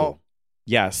 Oh. Now,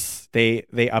 yes, they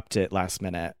upped it last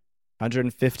minute.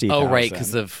 150,000. Oh, right,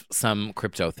 because of some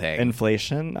crypto thing.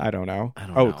 Inflation? I don't know. I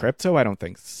don't know. Crypto? I don't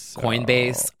think so.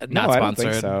 Coinbase? Not no, sponsored. I don't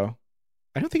think so.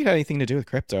 I don't think it had anything to do with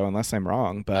crypto, unless I'm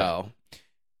wrong. But Oh.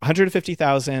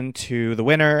 150,000 to the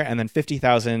winner, and then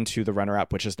 50,000 to the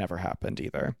runner-up, which has never happened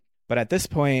either. But at this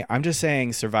point, I'm just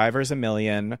saying Survivor's $1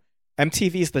 million.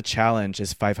 MTV's The Challenge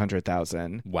is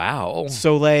 500,000. Wow.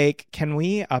 So, like, can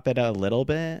we up it a little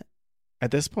bit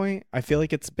at this point? I feel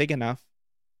like it's big enough.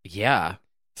 Yeah.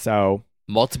 So,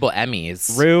 Multiple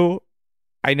Emmys. Rue,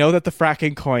 I know that the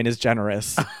fracking coin is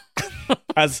generous.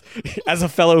 as a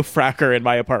fellow fracker in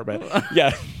my apartment.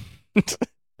 Yeah.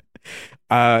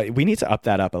 We need to up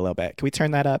that up a little bit. Can we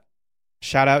turn that up?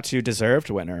 Shout out to deserved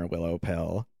winner Willow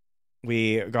Pill.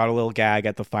 We got a little gag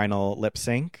at the final lip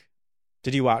sync.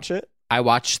 Did you watch it? I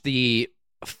watched the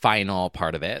final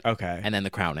part of it. Okay. And then the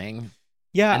crowning.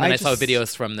 Yeah. And then I saw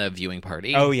videos from the viewing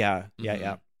party. Oh, yeah. Yeah, Mhm.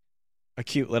 yeah. A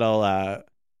cute little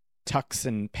tux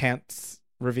and pants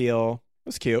reveal. It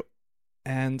was cute.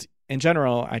 And in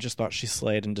general, I just thought she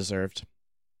slayed and deserved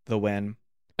the win.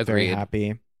 Very Agreed.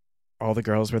 happy. All the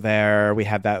girls were there. We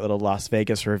had that little Las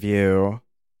Vegas review.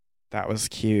 That was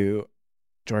cute.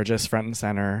 Georgia's front and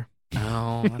center.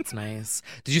 Oh, that's nice.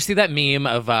 Did you see that meme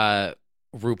of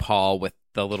RuPaul with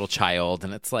the little child?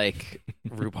 And it's like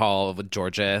RuPaul with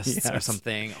Georges or Yes.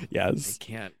 something. Yes. I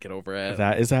can't get over it.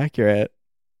 That is accurate.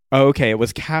 Oh, okay, it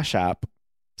was Cash App.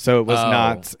 So it was Oh.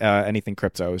 not anything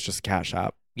crypto. It was just Cash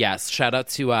App. Yes. Shout out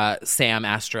to Sam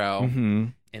Astro Mm-hmm.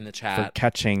 in the For chat.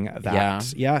 catching that. Yeah.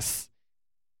 Yes.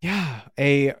 Yeah.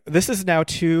 This is now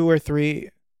 2 or 3,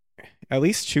 at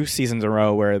least 2 seasons in a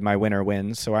row where my winner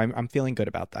wins. So I'm feeling good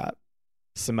about that.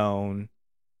 Simone,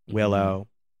 Willow.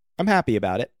 I'm happy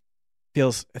about it.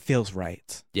 It feels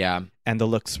right. Yeah. And the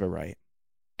looks were right.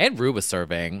 And Rue was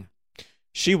serving.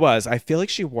 She was. I feel like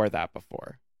she wore that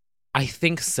before. I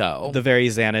think so. The very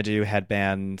Xanadu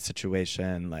headband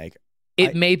situation. Like,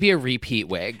 It may be a repeat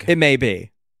wig, it may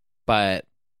be. but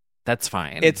that's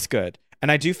fine. It's good. And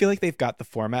I do feel like they've got the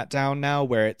format down now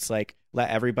where it's like, let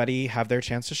everybody have their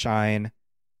chance to shine,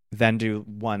 then do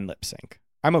one lip sync.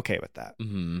 I'm okay with that.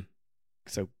 hmm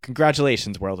So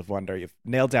congratulations, World of Wonder. You've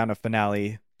nailed down a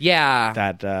finale, Yeah.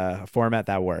 that format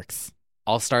that works.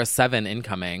 All-Star 7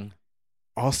 incoming.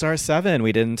 All-Star 7,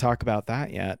 we didn't talk about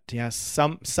that yet. Yes,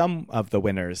 some of the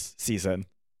winners season.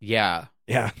 Yeah.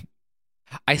 Yeah.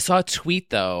 I saw a tweet,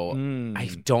 though. Mm. I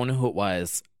don't know who it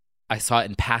was. I saw it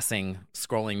in passing,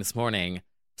 scrolling this morning.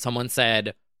 Someone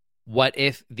said, what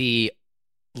if the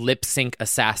lip sync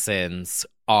assassins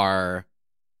are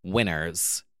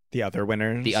winners? The other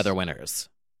winners. The other winners.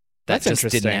 That That's just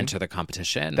didn't interesting. enter the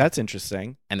competition. That's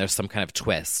interesting. And there's some kind of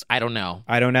twist. I don't know.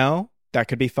 I don't know. That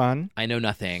could be fun. I know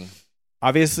nothing.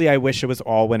 Obviously, I wish it was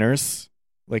all winners,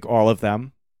 like all of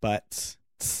them, but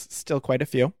it's still quite a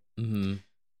few. hmm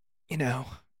You know,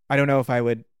 I don't know if I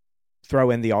would throw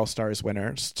in the All-Stars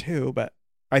winners too, but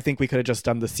I think we could have just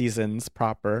done the seasons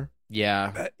proper.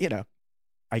 Yeah. You know,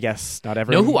 I guess not Know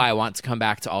everyone. who I want to come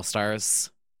back to All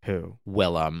Stars? Who?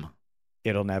 Willem.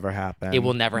 It'll never happen. It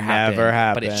will never happen. Never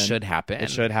happen. But it should happen. It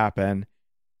should happen.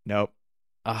 Nope.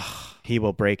 Ugh. He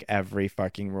will break every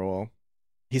fucking rule.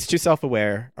 He's too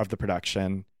self-aware of the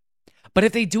production. But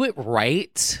if they do it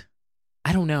right,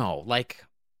 I don't know. Like,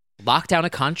 lock down a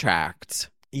contract.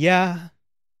 Yeah.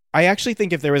 I actually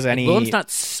think if there was any... Willem's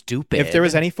not stupid. If there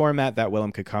was any format that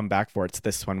Willem could come back for, it's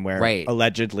this one where Right.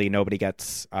 allegedly nobody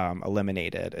gets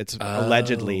eliminated. It's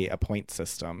allegedly a point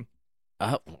system.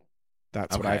 Oh,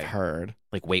 That's what Okay. I've heard.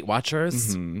 like Weight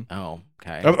Watchers? Mhm. Oh,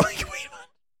 okay. Oh, like, wait, what?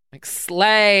 Like,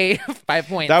 slay. 5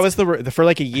 points. That was for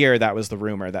like a year, that was the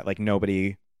rumor that like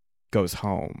nobody goes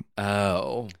home.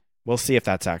 Oh, We'll see if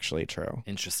that's actually true.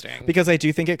 interesting. Because I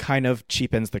do think it kind of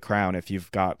cheapens the crown if you've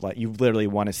got like you've literally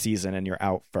won a season and you're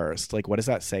out first. Like, what does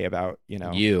that say about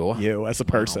you as a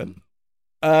person?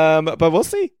 But we'll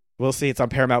see. We'll see. It's on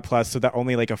Paramount Plus, so that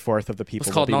only like a fourth of the people It's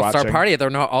will called be an all-star watching. party. There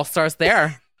are no all-stars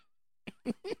there.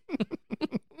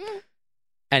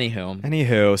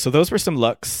 Anywho. So those were some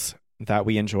looks that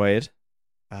we enjoyed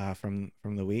from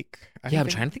the week. I'm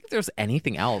trying to think if there's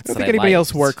anything else. I don't that think anybody else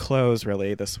liked. wore clothes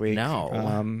really this week.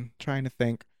 No. Trying to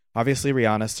think. Obviously,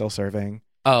 Rihanna's still serving.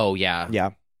 Oh, yeah.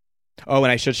 Yeah. Oh,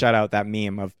 and I should shout out that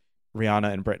meme of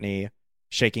Rihanna and Britney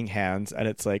shaking hands, and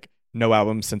it's like no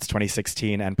album since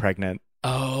 2016 and pregnant.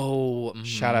 Oh.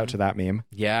 Shout out to that meme.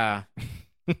 Yeah.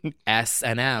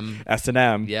 S&M.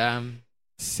 S&M. Yeah.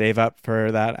 Save up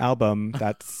for that album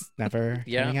that's never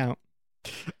Yeah. coming out.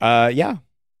 Yeah.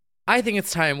 I think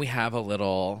it's time we have a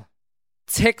little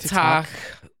TikTok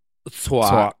talk.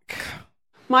 Talk.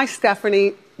 My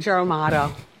Stephanie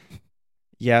Germano.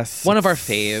 Yes. One of our it's-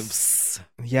 faves.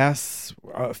 Yes.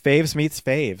 Faves meets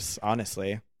faves,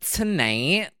 honestly.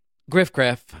 Tonight, Griff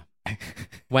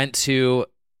went to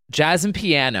Jazz and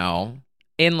Piano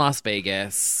in Las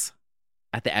Vegas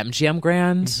at the MGM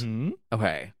Grand. Mhm.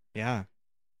 Okay. Yeah.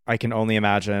 I can only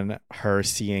imagine her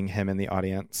seeing him in the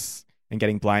audience and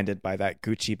getting blinded by that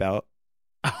Gucci belt.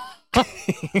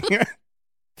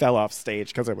 Fell off stage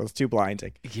because it was too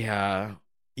blinding. Yeah.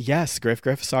 Yes,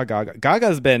 Griff saw Gaga.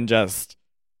 Gaga's been just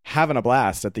having a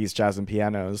blast at these Jazz and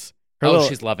Pianos. Her Oh, little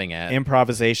she's loving it.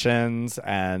 improvisations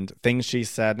and things she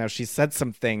said. Now, she said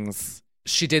some things.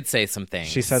 She did say some things.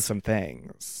 She said some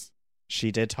things.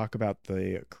 She did talk about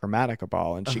the Chromatica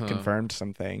ball, and she Uh-huh. confirmed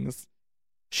some things.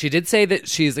 She did say that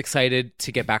she's excited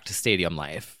to get back to stadium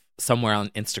life somewhere on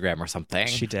Instagram or something.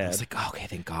 She did. I was like, oh, okay,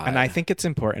 thank God. And I think it's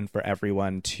important for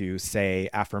everyone to say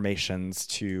affirmations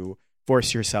to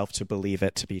force yourself to believe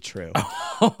it to be true.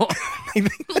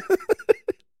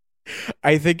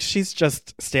 I think she's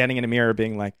just standing in a mirror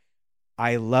being like,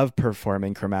 I love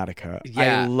performing Chromatica.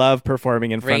 Yeah. I love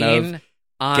performing in front Rain of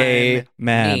on gay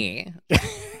men. me.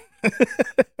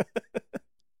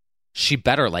 She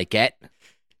better like it.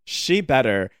 She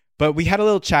better. But we had a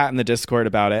little chat in the Discord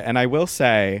about it. And I will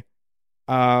say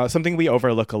something we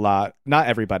overlook a lot, not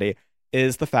everybody,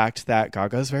 is the fact that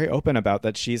Gaga is very open about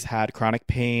that she's had chronic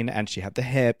pain and she had the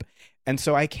hip. And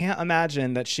so I can't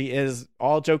imagine that she is,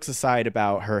 all jokes aside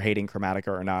about her hating Chromatica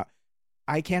or not,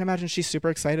 I can't imagine she's super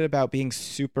excited about being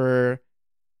super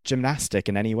gymnastic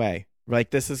in any way.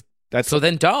 Like that's So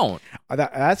then don't.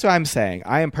 That's what I'm saying.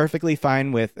 I am perfectly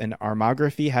fine with an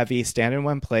armography heavy, stand in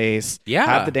one place, Yeah.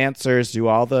 have the dancers do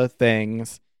all the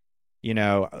things. You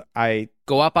know,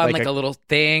 Go up on Like like a- a little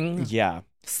thing, yeah,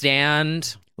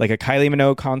 stand. like a Kylie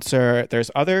Minogue concert. There's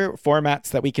other formats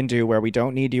that we can do where we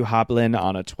don't need you hobbling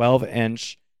on a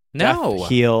 12-inch No.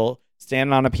 heel,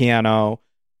 standing on a piano.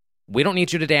 We don't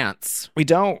need you to dance. We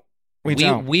don't. We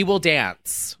don't. We will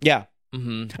dance. Yeah.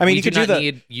 hmm I mean, we you could do do not the-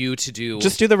 need you to do.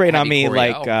 Just do the Rain on heavy Me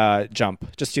choreo. like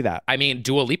jump. Just do that. I mean,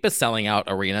 Dua Lipa's selling out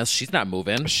arenas. She's not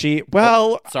moving.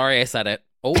 Sorry, I said it.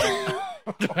 Oh,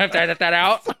 do I have to edit that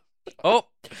out? Oh,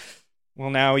 Well,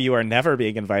 now you are never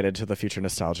being invited to the Future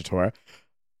Nostalgia Tour.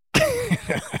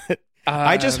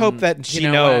 I just hope that she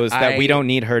knows that we don't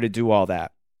need her to do all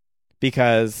that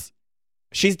because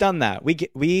she's done that.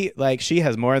 We like she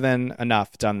has more than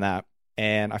enough done that,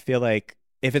 and I feel like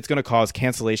if it's going to cause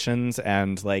cancellations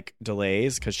and like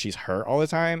delays because she's hurt all the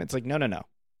time, it's like no.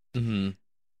 Mm-hmm.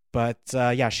 But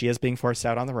yeah, she is being forced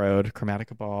out on the road,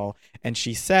 Chromatica Ball, and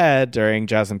she said during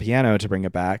Jazz and Piano to bring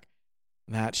it back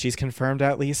that she's confirmed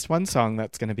at least one song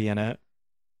that's going to be in it.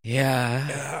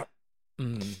 Yeah.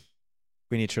 Mm.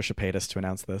 We need Trisha Paytas to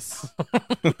announce this.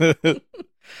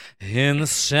 In the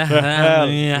shadow.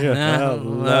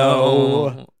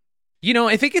 Hello. You know,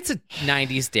 if it gets a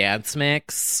 90s dance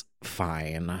mix,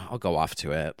 fine. I'll go off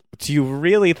to it. Do you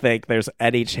really think there's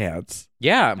any chance?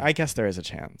 Yeah. I guess there is a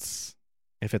chance.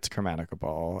 if it's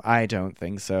Chromatica I don't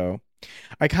think so.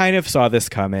 I kind of saw this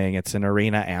coming. It's an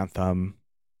arena anthem.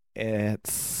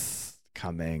 It's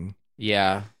coming.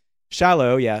 Yeah.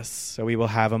 Shallow, yes. So we will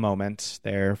have a moment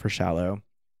there for Shallow.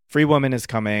 Free Woman is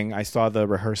coming. I saw the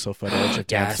rehearsal footage of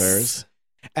dancers.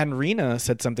 And Rena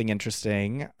said something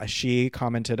interesting. She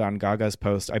commented on Gaga's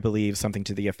post, I believe, something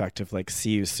to the effect of like,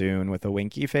 see you soon with a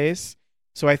winky face.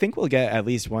 So I think we'll get at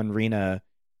least one Rena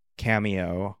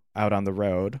cameo out on the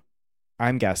road.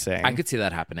 I'm guessing. I could see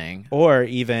that happening. Or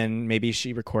even maybe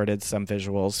she recorded some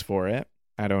visuals for it.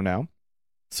 I don't know.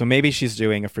 So maybe she's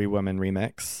doing a Free Woman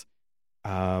remix.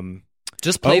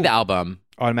 Just play the album.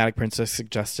 Automatic Princess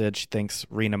suggested she thinks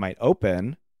Rena might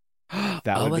open.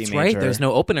 That would be that's major. right. There's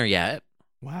no opener yet.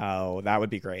 Wow, that would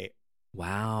be great.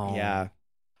 Wow. Yeah.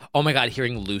 Oh my God,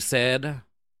 hearing Lucid.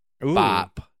 Ooh.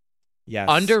 Bop. Yes.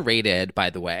 Underrated,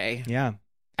 by the way. Yeah.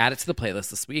 Add it to the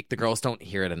playlist this week. The girls don't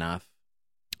hear it enough.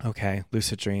 Okay.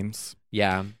 Lucid Dreams.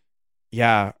 Yeah.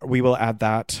 Yeah, we will add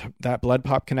that Blood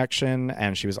Pop connection,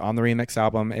 and she was on the remix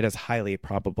album. It is highly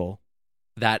probable.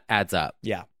 That adds up.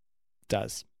 Yeah, it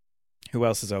does. Who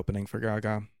else is opening for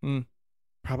Gaga?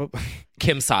 Probably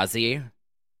Kim Sazi.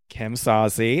 Kim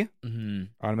Sazi. Mm-hmm.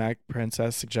 Automatic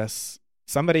Princess suggests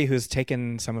somebody who's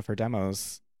taken some of her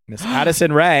demos. Miss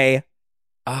Addison Rae.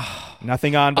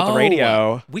 Nothing on but the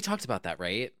radio. We talked about that,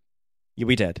 right? Yeah,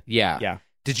 we did. Yeah. Yeah.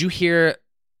 Did you hear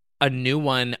a new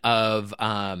one of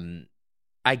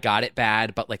I Got It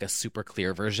Bad, but like a super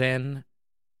clear version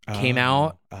came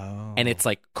out? Oh. And it's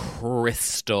like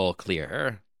crystal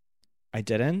clear. I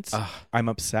didn't. Ugh. I'm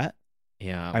upset.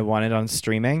 Yeah. I want it on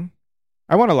streaming.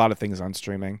 I want a lot of things on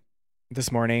streaming.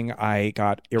 This morning, I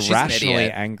got irrationally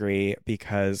angry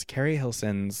because Carrie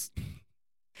Hilson's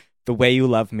The Way You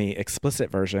Love Me explicit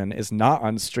version is not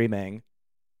on streaming.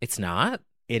 It's not?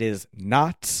 It is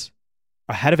not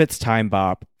ahead of its time,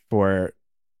 bop. For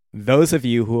those of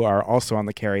you who are also on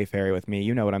the Carrie ferry with me,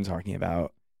 you know what I'm talking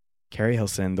about. Carrie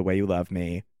Hilson, The Way You Love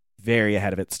Me, very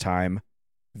ahead of its time,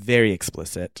 very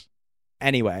explicit.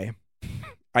 Anyway,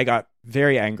 I got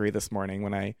very angry this morning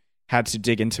when I had to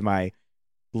dig into my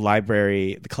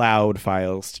library, the cloud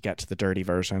files, to get to the dirty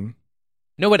version.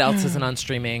 Know what else isn't on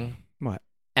streaming? What?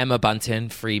 Emma Bunton,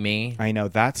 Free Me. I know,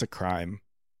 that's a crime.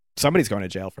 Somebody's going to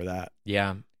jail for that.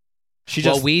 Yeah.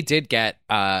 Well, we did get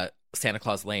Santa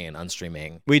Claus Lane on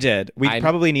streaming. We did. We I'm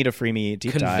probably need a Free Me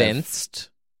deep dive. Convinced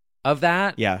of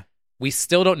that. Yeah. We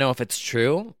still don't know if it's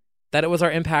true that it was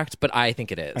our impact, but I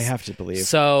think it is. I have to believe.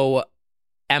 So,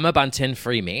 Emma Bunton,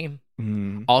 Free Me.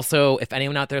 Mm. Also, if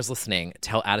anyone out there is listening,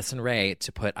 tell Addison Rae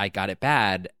to put I Got It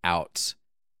Bad out.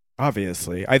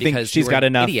 Obviously. I think Because she's you were got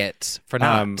an enough. idiot for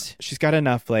not. She's got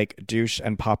enough like douche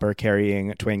and popper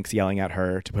carrying twinks yelling at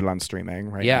her to put it on streaming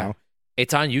right now.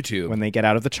 It's on YouTube. When they get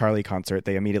out of the Charlie concert,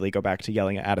 they immediately go back to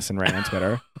yelling at Addison Rae on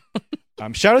Twitter.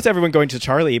 Shout out to everyone going to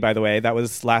Charlie, by the way. That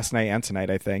was last night and tonight,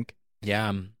 I think.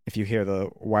 Yeah. If you hear the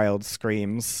wild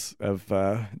screams of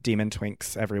demon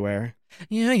twinks everywhere.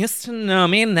 You used to know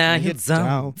me, now you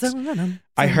don't.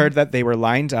 I heard that they were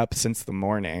lined up since the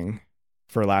morning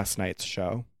for last night's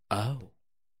show. Oh.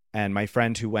 And my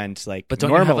friend who went like But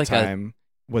don't you normal have, like, a time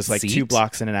was like 2 seat?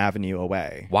 blocks in an avenue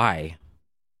away. Why?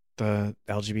 The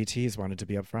LGBTs wanted to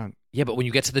be up front. Yeah, but when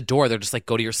you get to the door, they're just like,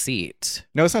 go to your seat.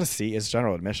 No, it's not a seat. It's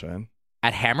general admission.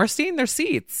 At Hammerstein, there's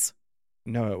seats.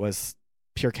 No, it was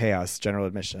pure chaos, general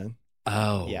admission.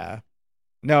 Oh. Yeah.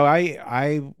 No,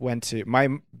 I went to my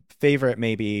favorite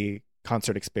maybe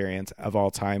concert experience of all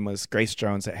time was Grace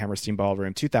Jones at Hammerstein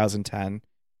Ballroom 2010.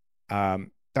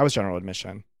 That was general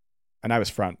admission, and I was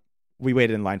front. We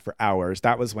waited in line for hours.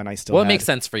 That was when I still. Well, it makes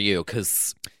sense for you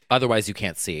because otherwise you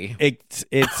can't see.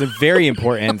 It's very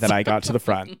important that I got to the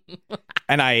front,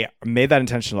 and I made that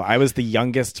intentional. I was the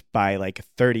youngest by like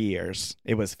 30 years.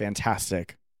 It was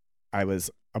fantastic. I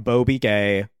was a Bobby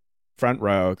Gay, front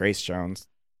row, Grace Jones,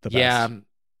 the best. Yeah.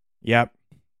 Yep.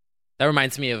 That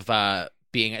reminds me of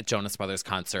being at Jonas Brothers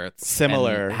concerts.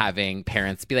 Similar. And having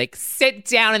parents be like, sit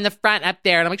down in the front up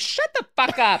there. And I'm like, shut the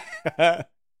fuck up.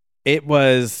 It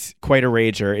was quite a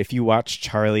rager. If you watch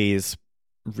Charlie's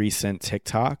recent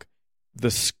TikTok,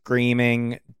 the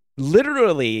screaming,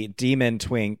 literally demon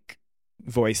twink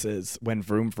voices when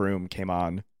Vroom Vroom came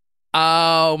on.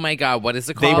 Oh my God. What is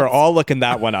it called? They were all looking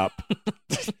that one up.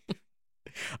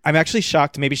 I'm actually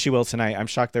shocked. Maybe she will tonight. I'm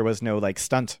shocked there was no like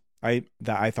stunt. I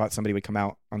thought somebody would come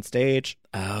out on stage.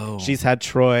 Oh. She's had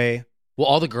Troy. Well,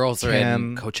 all the girls are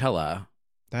Kim. in Coachella.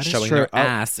 That is showing true. their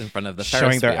ass in front of the Ferris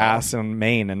showing their wheel. ass in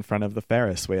Maine in front of the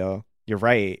Ferris wheel. You're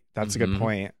right. That's a good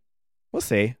point. We'll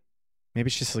see. Maybe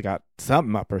she's still got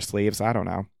something up her sleeves. I don't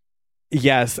know.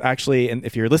 Yes, actually, and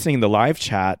if you're listening in the live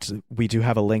chat, we do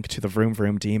have a link to the Vroom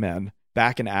Vroom Demon.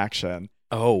 back in action.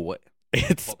 Oh,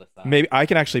 It's pull this up. maybe I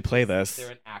can actually play Is this.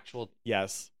 there an actual?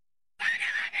 Yes.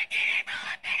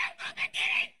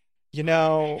 You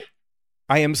know,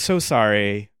 I am so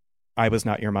sorry I was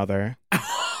not your mother.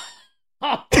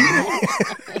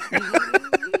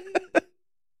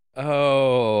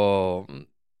 Oh,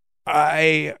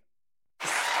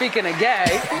 Speaking of gay,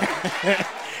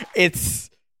 It's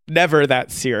never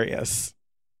that serious.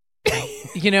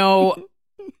 you know,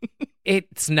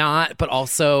 it's not. But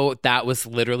also, that was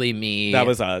literally me. That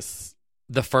was us.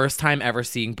 the first time ever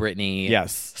seeing Britney.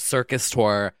 Yes. Circus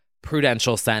tour,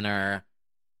 Prudential Center.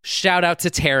 Shout out to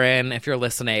Taryn if you're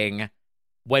listening.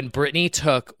 When Britney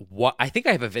took what I think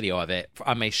I have a video of it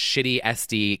on my shitty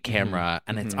SD camera,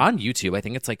 and it's on YouTube. I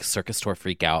think it's like Circus Tour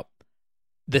Freak Out.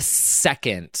 The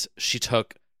second she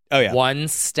took one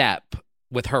step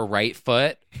with her right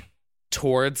foot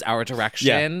towards our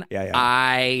direction,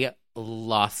 I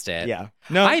lost it. Yeah.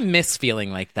 No. I miss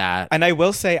feeling like that. And I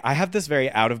will say, I have this very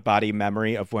out of body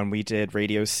memory of when we did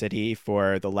Radio City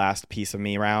for the last Piece of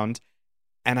Me round.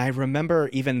 And I remember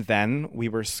even then we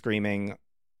were screaming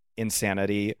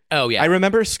insanity. Oh, yeah. I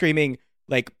remember screaming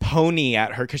like pony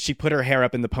at her because she put her hair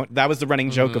up in the pony. That was the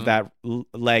running joke of that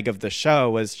leg of the show,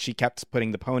 was she kept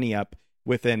putting the pony up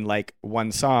within like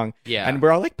one song. Yeah. And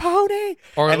we're all like, pony.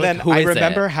 Or and like, then who I is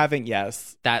remember it? having,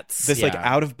 That's this like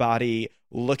out of body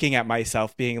looking at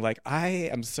myself being like, I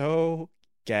am so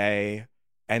gay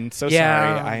and so sorry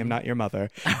I am not your mother.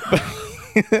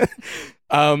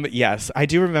 Yes, I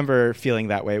do remember feeling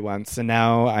that way once, and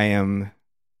now I am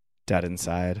dead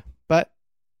inside. But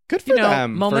good for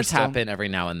them. Moments happen every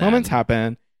now and then. Moments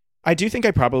happen. I do think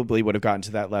I probably would have gotten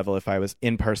to that level if I was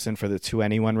in person for the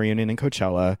 2NE1 reunion in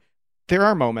Coachella. There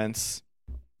are moments.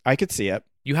 I could see it.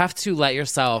 You have to let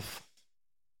yourself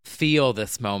feel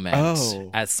this moment,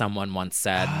 Oh. as someone once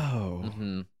said.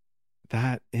 Oh,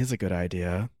 that is a good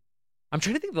idea. I'm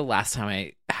trying to think of the last time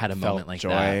I had a Felt moment like joy.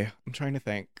 that. I'm trying to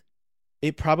think.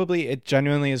 It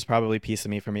genuinely is probably Piece of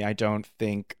Me for me. I don't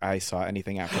think I saw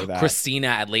anything after that. Christina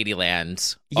at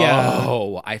Ladyland. Yeah.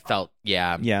 Oh, I felt,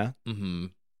 yeah. Yeah. Mm-hmm.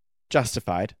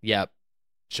 Justified. Yep.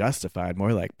 Justified.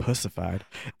 More like pussified.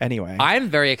 Anyway. I'm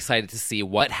very excited to see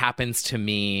what happens to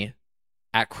me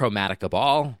at Chromatica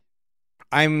Ball.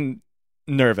 I'm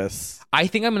nervous. I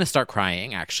think I'm going to start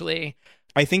crying, actually.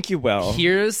 I think you will.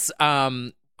 Here's,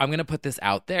 I'm going to put this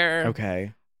out there.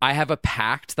 Okay. I have a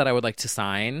pact that I would like to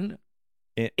sign.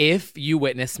 If you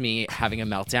witness me having a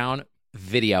meltdown,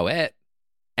 video it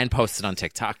and post it on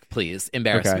TikTok, please.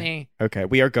 Embarrass me. Okay.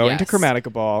 We are going to Yes.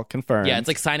 Chromatica Ball. Confirmed. Yeah, it's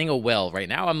like signing a will right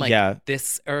now. I'm like,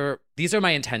 these are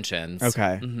my intentions.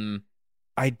 Okay. Mm-hmm.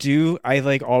 I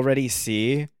like already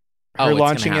see her Oh, it's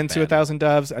launching gonna into happen. 1,000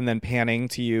 Doves and then panning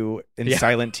to you in Yeah.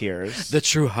 silent tears. The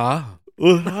true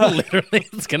Literally,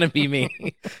 it's going to be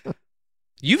me.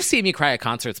 You've seen me cry at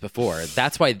concerts before.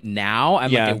 That's why now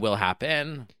I'm Yeah. like, it will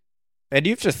happen. And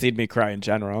you've just seen me cry in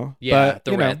general. Yeah, but,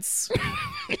 the you know. Ritz.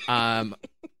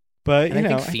 But, And you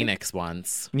know. I think Phoenix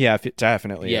once. Yeah,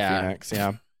 definitely. Yeah. Phoenix.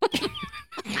 Yeah.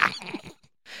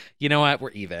 You know what?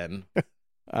 We're even.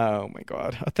 Oh my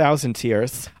God. 1,000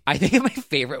 tears. I think my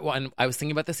favorite one, I was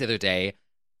thinking about this the other day.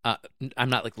 I'm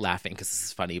not like laughing because this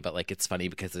is funny, but like it's funny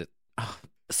because it. Oh.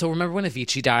 So remember when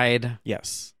Avicii died?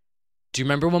 Yes. Do you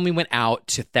remember when we went out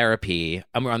to therapy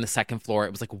and we were on the second floor?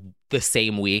 It was like the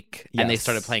same week and they Yes.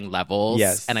 started playing Levels.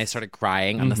 Yes. And I started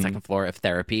crying on the second floor of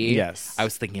therapy. Yes. I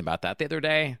was thinking about that the other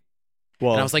day.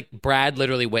 Well, And I was like, Brad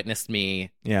literally witnessed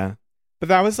me. yeah. But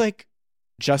that was like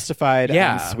justified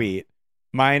Yeah. and sweet.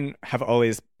 Mine have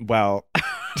always, well,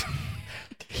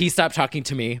 He stopped talking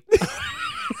to me.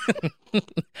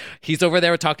 He's over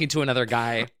there talking to another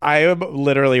guy. I am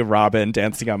literally Robin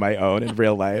dancing on my own in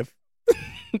real life.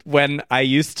 When I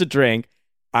used to drink,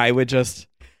 I would just,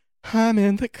 I'm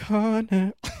in the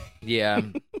corner. Yeah.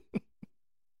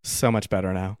 So much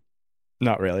better now.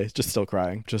 Not really. Just still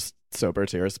crying. Just sober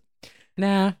tears.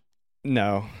 Nah.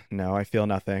 No, I feel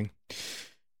nothing.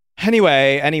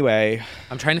 Anyway.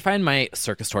 I'm trying to find my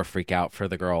Circus Tour freak out for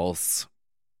the girls.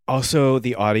 Also,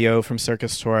 the audio from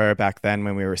Circus Tour back then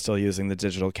when we were still using the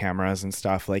digital cameras and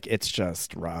stuff, like, it's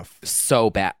just rough. So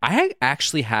bad. I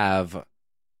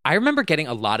remember getting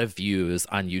a lot of views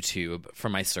on YouTube for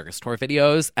my Circus Tour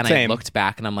videos, and Same. I looked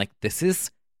back and I'm like, this is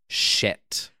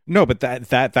shit. No, but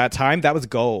that time, that was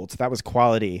gold. That was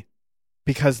quality.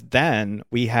 Because then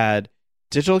we had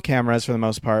digital cameras for the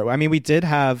most part. I mean, we did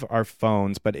have our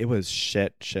phones, but it was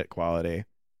shit quality.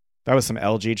 That was some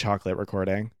LG chocolate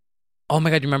recording. Oh my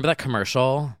God, you remember that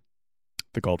commercial?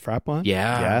 The Goldfrapp one?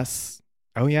 Yeah. Yes.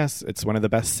 Oh, yes. It's one of the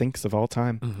best syncs of all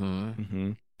time. Mm-hmm.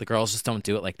 Mm-hmm. The girls just don't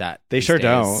do it like that. They these sure days.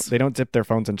 don't. They don't dip their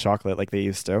phones in chocolate like they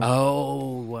used to.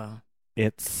 Oh.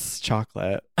 It's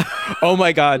chocolate. Oh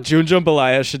my God. June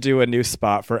Jambalaya should do a new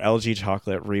spot for LG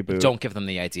Chocolate reboot. Don't give them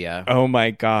the idea. Oh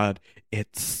my God.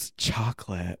 It's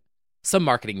chocolate. Some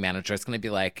marketing manager is going to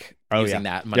be like Oh, using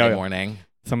yeah. that Monday Yeah. morning.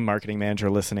 Some marketing manager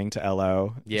listening to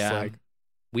LO. Just Yeah. like,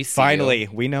 We see finally, you.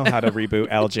 we know how to reboot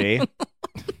LG.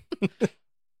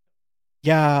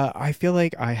 Yeah, I feel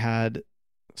like I had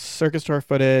circus tour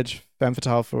footage, femme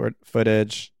fatale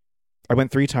footage. I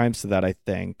went 3 times to that, I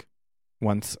think.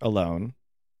 Once alone.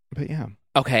 But yeah,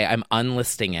 Okay, I'm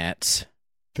unlisting it.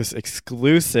 this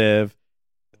exclusive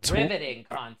Riveting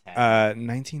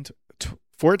content.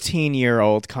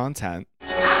 14-year-old content.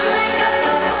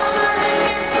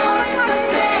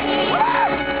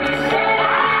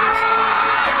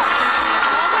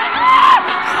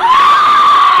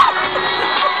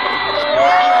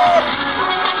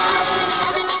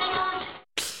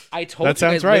 I told That you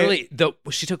sounds guys, right. literally,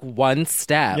 she took one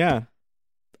step. Yeah.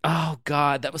 Oh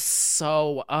God, that was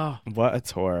so. Oh What a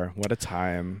tour. What a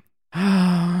time.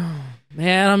 man,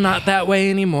 I'm not that way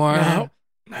anymore.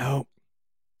 No.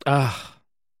 Ugh.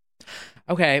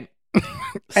 Okay.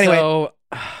 Anyway. So,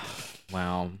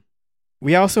 wow,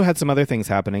 We also had some other things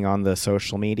happening on the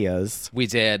social medias. we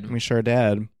did. We sure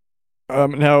did.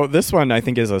 Now, this one I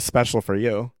think is a special for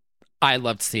you. I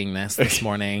loved seeing this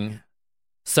morning.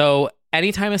 So,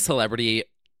 anytime a celebrity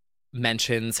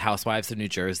mentions Housewives of New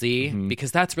Jersey, Mhm.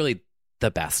 because that's really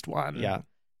the best one. Yeah.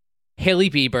 Hailey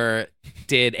Bieber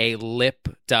did a lip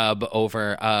dub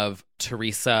over of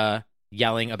Teresa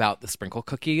yelling about the sprinkle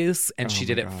cookies, and Oh she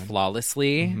did my it God.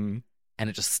 flawlessly, Mhm. and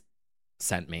it just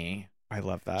sent me. I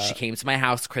love that. She came to my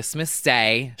house Christmas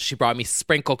Day. She brought me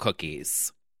sprinkle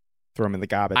cookies. Throw them in the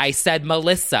garbage. I said,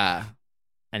 Melissa.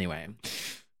 Anyway,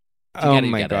 oh get it,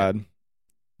 you my get it. God.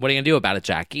 what are you going to do about it,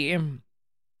 Jackie? I'll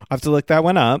have to look that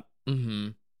one up. Mm-hmm.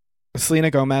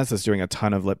 Selena Gomez is doing a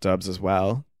ton of lip dubs as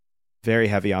well. Very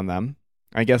heavy on them.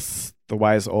 I guess the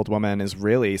wise old woman is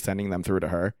really sending them through to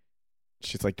her.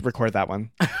 She's like, record that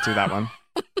one. Do that one.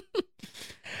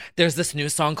 There's this new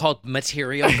song called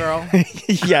Material Girl.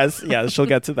 yes. She'll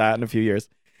get to that in a few years.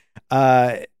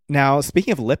 Now,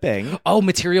 speaking of lipping. Oh,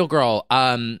 Material Girl.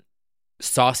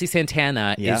 Saucy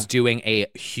Santana Yeah. is doing a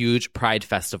huge Pride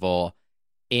festival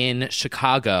in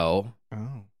Chicago.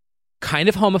 Oh. Kind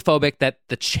of homophobic that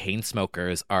the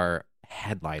Chainsmokers are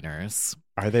headliners.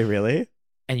 Are they really?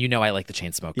 And you know I like the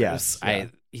Chainsmokers. Yes, yeah.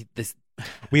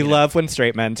 We you know. love when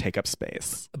straight men take up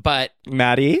space. But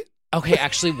Maddie? okay,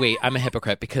 actually, wait, I'm a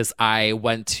hypocrite because I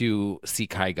went to see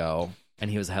Kygo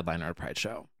and he was a headliner at a Pride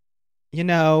show. You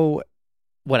know,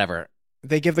 Whatever.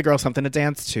 they give the girl something to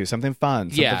dance to, something fun,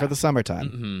 something Yeah. for the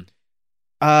summertime.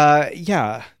 Mm-hmm.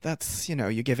 Yeah, that's,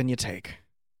 you give and you take.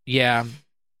 Yeah.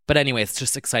 But anyway, it's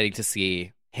just exciting to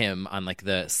see him on like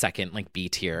the second like B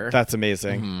tier. That's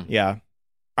amazing. Mhm. Yeah.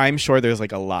 I'm sure there's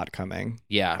like a lot coming.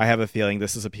 Yeah. I have a feeling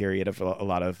this is a period of a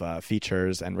lot of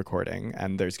features and recording,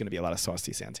 and there's going to be a lot of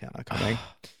Saucy Santana coming.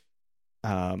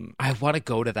 I want to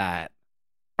go to that.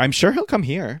 I'm sure he'll come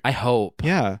here. I hope.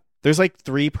 Yeah. There's like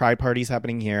 3 Pride parties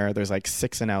happening here. There's like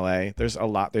 6 in LA. There's a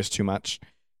lot. There's too much.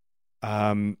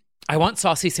 I want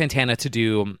Saucy Santana to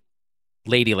do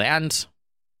Ladyland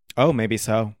Oh, maybe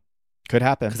so. Could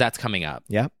happen. because that's coming up.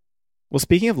 Yep. Well,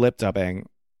 speaking of lip dubbing,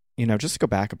 just to go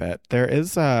back a bit, there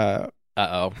is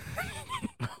Uh-oh.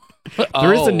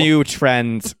 there is a new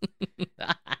trend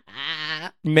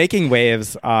making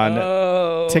waves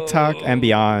on TikTok and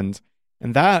beyond,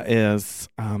 and that is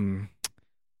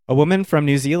a woman from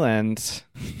New Zealand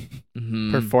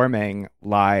Mhm. performing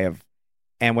live.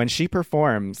 And when she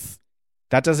performs,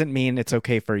 that doesn't mean it's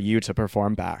okay for you to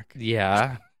perform back.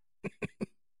 Yeah.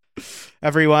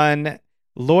 Everyone,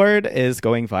 Lorde is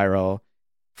going viral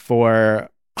for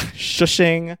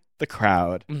shushing the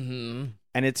crowd, hmm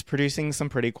and it's producing some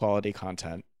pretty quality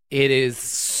content. It is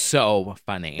so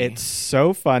funny. It's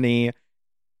so funny.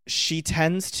 She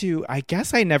tends to, I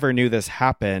guess I never knew this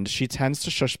happened. She tends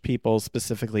to shush people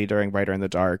specifically during Writer in the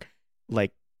Dark,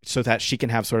 like so that she can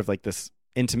have sort of like this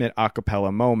intimate a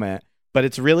cappella moment. But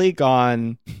it's really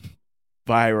gone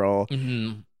viral.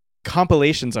 Mhm.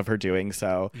 Compilations of her doing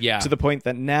so. Yeah. To the point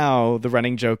that now the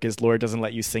running joke is Lorde doesn't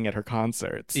let you sing at her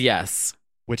concerts. Yes.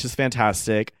 Which is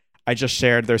fantastic. I just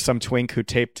shared there's some twink who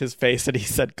taped his face and he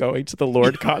said going to the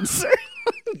Lorde concert.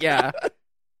 Yeah.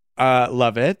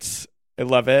 Love it. I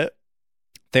love it.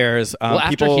 There's well,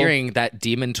 after people. hearing that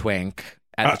demon twink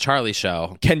at the Charlie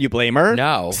show, Can you blame her?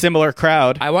 No. Similar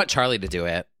crowd. I want Charlie to do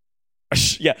it.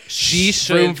 Yeah. She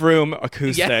Vroom should. vroom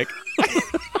acoustic.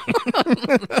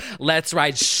 Let's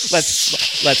ride.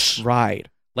 Let's ride.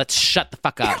 Let's shut the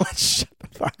fuck up. Let's shut the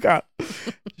fuck up.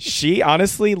 She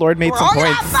honestly, Lord made some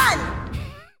points.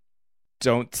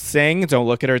 Don't sing. Don't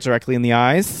look at her directly in the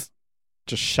eyes.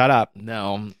 Just shut up.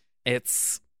 No,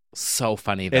 it's so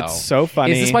funny though. It's so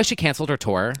funny. Is this why she canceled her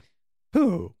tour?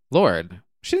 Who? Lord.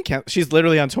 She didn't cancel. She's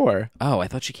literally on tour. Oh, I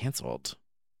thought she canceled.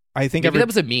 I think maybe that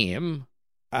was a meme.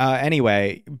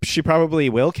 Anyway, she probably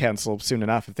will cancel soon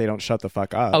enough if they don't shut the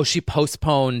fuck up. Oh, she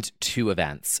postponed 2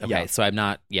 events. Okay, Yeah. so I'm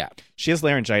not. Yeah. She has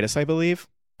laryngitis, I believe.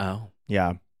 Oh.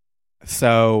 Yeah.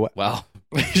 So well,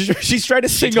 she's trying to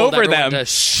sing told over everyone them. to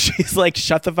shh. She's like,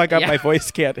 "Shut the fuck up! Yeah. My voice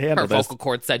can't handle Her this." vocal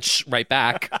cord said shh right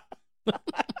back.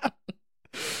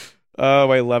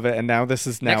 Oh, I love it. And now this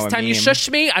is now Next a time you meme.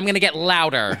 shush me, I'm gonna get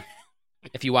louder.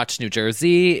 If you watch New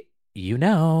Jersey, you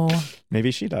know. Maybe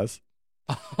she does.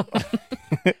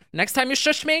 Next time you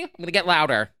shush me, I'm gonna get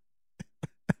louder.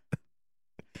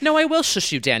 No, I will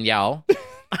shush you, Danielle.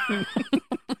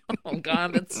 Oh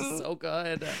God, that's so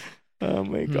good. Oh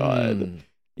my God.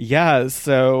 Yeah,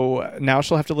 so now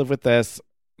she'll have to live with this.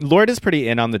 Lord is pretty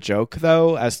in on the joke,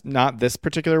 though, as not this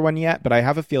particular one yet, but I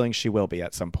have a feeling she will be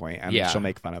at some point, and Yeah. she'll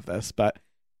make fun of this, but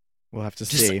we'll have to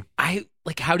Just, see.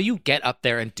 how do you get up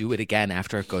there and do it again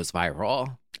after it goes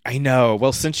viral? I know.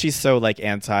 Well, since she's so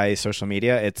anti-social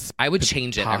media, it's I would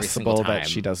change it every single possible time. that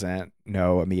she doesn't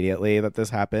know immediately that this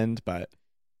happened, but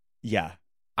yeah.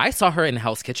 I saw her in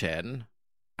Hell's Kitchen.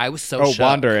 I was so shook.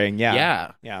 wandering, yeah.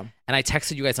 Yeah. Yeah. And I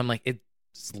texted you guys, I'm like,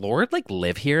 does Lord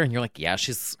live here? And you're like, yeah,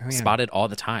 she's Oh, yeah. spotted all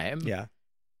the time. Yeah.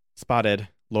 Spotted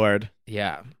Lord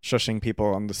Yeah. shushing people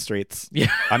on the streets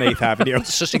Yeah. on 8th Avenue.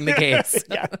 Shushing the gays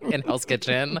Yeah. in Hell's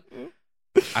Kitchen.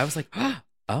 I was like,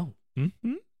 oh.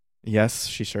 Mm-hmm. Yes,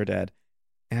 she sure did.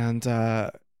 And,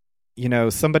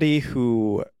 somebody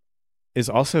who is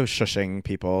also shushing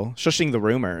people, shushing the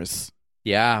rumors.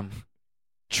 Yeah.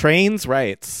 Trains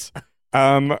writes,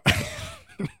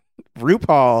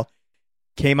 RuPaul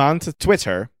came on to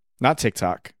Twitter, not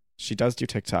TikTok. She does do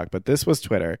TikTok, but this was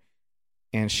Twitter.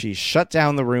 And she shut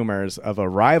down the rumors of a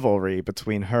rivalry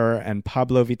between her and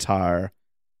Pablo Vittar,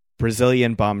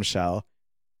 Brazilian bombshell,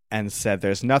 and said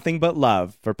there's nothing but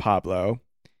love for Pablo.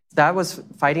 That was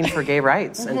fighting for gay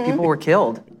rights, and people were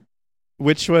killed.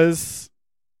 Which was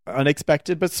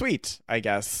unexpected but sweet, I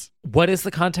guess. What is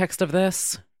the context of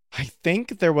this? I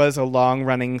think there was a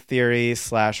long-running theory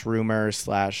 / rumor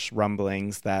 /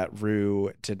 rumblings that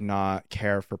Rue did not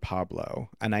care for Pablo.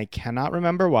 And I cannot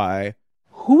remember why.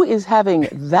 Who is having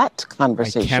that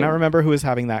conversation? I cannot remember who was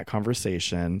having that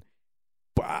conversation.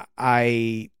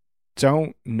 I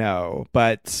don't know.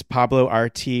 But Pablo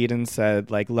RT'd and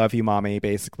said, love you, mommy,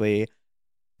 basically.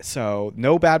 So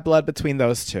no bad blood between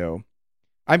those two.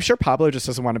 I'm sure Pablo just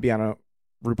doesn't want to be on a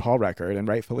RuPaul record, and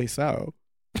rightfully so.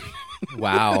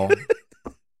 Wow.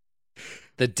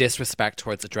 The disrespect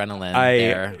towards adrenaline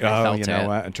there. I felt you know it.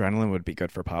 what? Adrenaline would be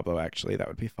good for Pablo, actually. That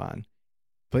would be fun.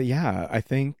 But yeah, I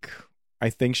think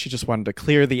she just wanted to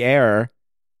clear the air.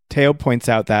 Teo points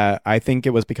out that I think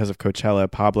it was because of Coachella.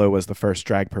 Pablo was the first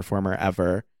drag performer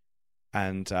ever,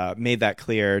 and made that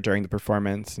clear during the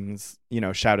performance, and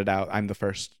shouted out, "I'm the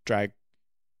first drag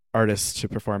artist to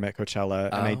perform at Coachella."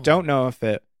 And I don't know if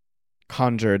it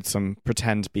conjured some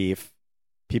pretend beef.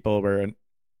 People were,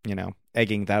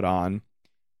 egging that on.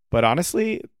 But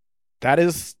honestly, that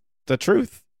is the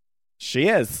truth. She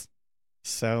is.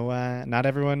 So not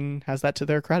everyone has that to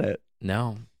their credit.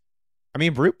 No. I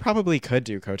mean, Brute probably could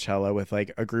do Coachella with a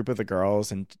group of the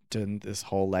girls and do this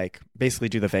whole basically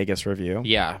do the Vegas review.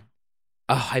 Yeah.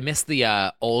 Oh, I miss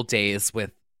the old days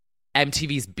with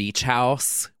MTV's Beach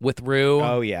House with Rue.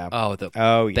 Oh yeah. Oh, the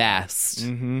best.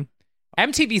 Mm-hmm.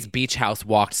 MTV's Beach House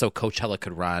walked so Coachella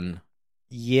could run.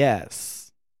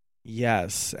 Yes.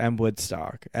 And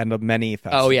Woodstock and many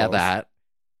festivals. Oh yeah, that.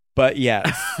 But yes.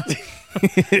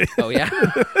 Oh yeah.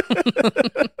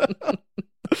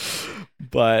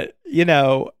 But,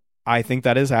 I think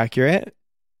that is accurate.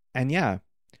 And yeah,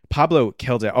 Pablo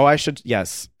killed it. Oh,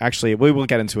 actually, we will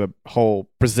get into a whole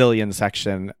Brazilian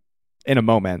section in a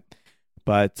moment.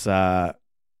 But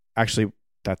actually,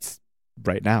 that's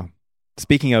right now.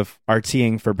 Speaking of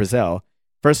RTing for Brazil,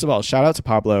 first of all, shout out to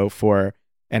Pablo for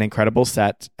an incredible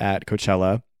set at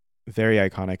Coachella. Very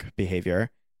iconic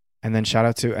behavior. And then shout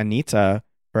out to Anitta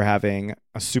for having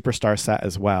a superstar set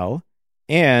as well.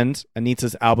 And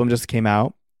Anita's album just came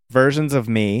out. Versions of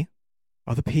Me.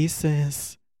 Oh, the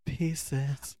pieces.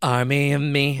 Army of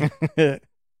Me.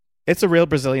 It's a real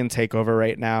Brazilian takeover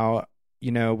right now.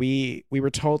 We were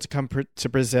told to come to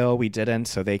Brazil. We didn't,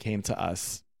 so they came to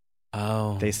us.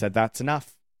 Oh. They said, that's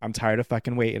enough. I'm tired of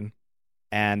fucking waiting.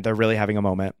 And they're really having a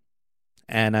moment.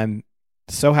 And I'm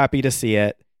so happy to see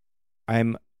it.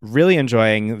 I'm really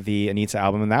enjoying the Anita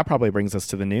album, and that probably brings us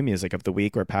to the new music of the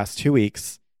week or past 2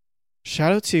 weeks.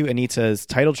 Shout out to Anita's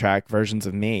title track, Versions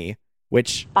of Me,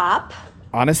 which Bop.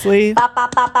 honestly Bop,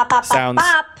 bop, bop, bop, bop, sounds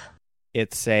bop.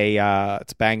 it's a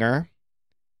banger.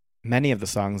 Many of the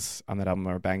songs on that album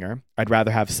are a banger. I'd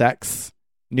Rather Have Sex.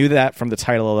 Knew that from the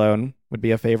title alone would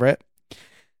be a favorite.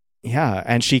 Yeah,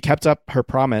 and she kept up her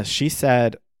promise. She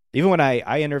said, even when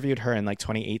I interviewed her in like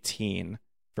 2018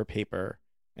 for Paper,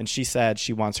 and she said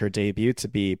she wants her debut to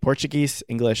be Portuguese,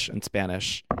 English, and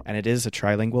Spanish. And it is a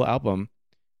trilingual album,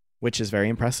 which is very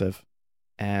impressive.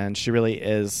 And she really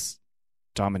is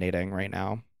dominating right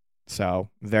now. So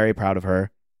very proud of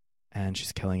her. And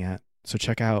she's killing it. So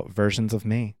check out Versions of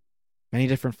Me. Many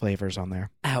different flavors on there.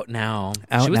 Out now.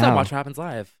 Out she was now. on Watch What Happens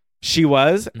Live. She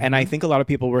was, Mm-hmm. and I think a lot of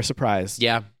people were surprised.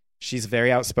 Yeah. She's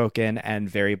very outspoken and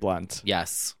very blunt.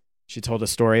 Yes. She told a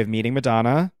story of meeting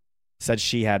Madonna, said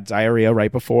she had diarrhea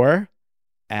right before,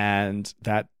 and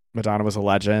that Madonna was a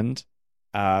legend.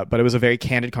 But it was a very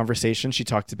candid conversation. She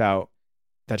talked about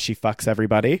that she fucks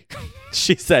everybody.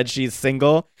 She said she's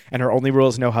single, and her only rule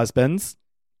is no husbands.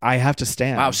 I have to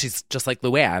stand. Wow, she's just like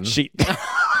Luann. She...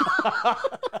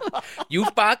 You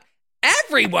fuck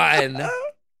everyone.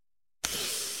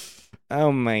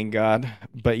 Oh my God.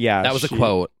 But yeah. That was a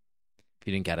quote. If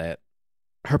you didn't get it.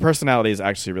 Her personality is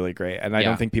actually really great. And I Yeah.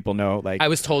 don't think people know like I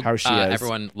was told how she is.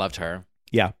 everyone loved her.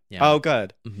 Yeah. Yeah. Oh,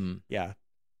 good. Mm-hmm. Yeah.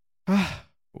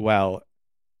 Well,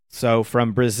 so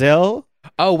from Brazil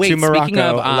Oh, wait. to Morocco, Speaking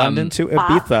of London to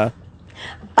Ibiza.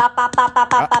 Bop, bop, bop, bop,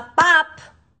 bop, bop, bop.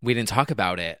 We didn't talk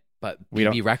about it, but We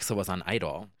BB Rexa was on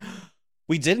Idol.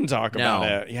 We didn't talk No.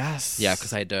 about it. Yes. Yeah,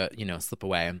 because I had to, slip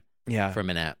away Yeah. for a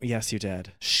minute. Yes, you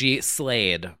did. She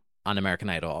slayed on American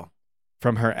Idol.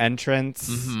 From her entrance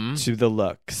Mhm. to the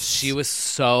looks. She was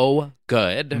so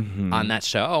good Mhm. on that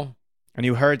show. And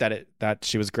you heard that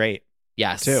she was great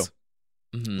Yes. too.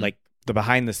 Mhm. Like the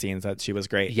behind the scenes that she was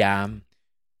great. Yeah,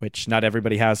 Which not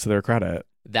everybody has to their credit.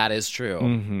 that is true.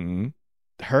 Mm-hmm.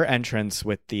 Her entrance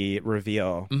with the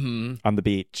reveal Mhm. on the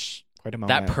beach. Quite a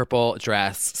moment. That purple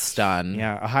dress, stun.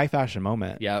 Yeah, a high fashion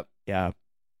moment. Yep. Yeah.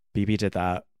 BB did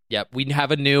that. Yep. We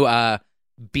have a new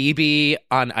BB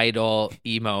on Idol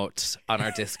emote on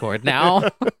our Discord now.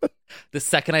 The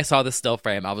second I saw the still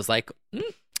frame, I was like,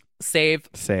 save.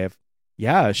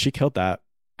 Yeah, she killed that.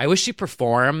 I wish she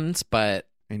performed, but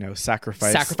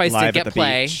Sacrifice Sacrifice live did at get the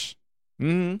play. beach.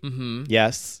 Mm-hmm. Mhm.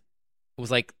 Yes. It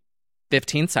was like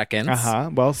 15 seconds.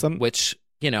 Well, Which,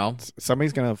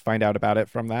 somebody's gonna find out about it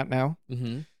from that now.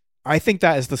 Mhm. I think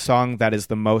that is the song that is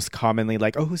the most commonly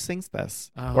like, oh, who sings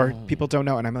this? Or Oh. people don't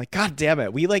know, and I'm like, God damn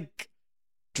it, we like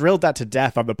drilled that to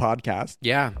death on the podcast.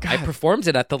 Yeah. I God. performed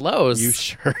it at the Lowe's. You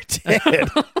sure did.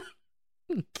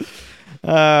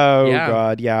 Oh Yeah.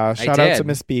 God, yeah. Shout out to did.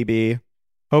 Miss BB.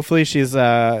 Hopefully she's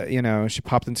she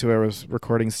popped into a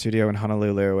recording studio in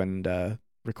Honolulu and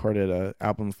recorded an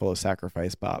album full of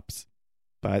sacrifice bops.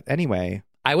 But anyway,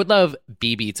 I would love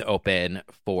BB to open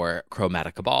for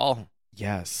Chromatica Ball.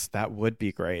 yes, that would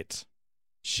be great.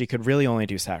 She could really only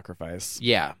do sacrifice.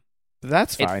 Yeah.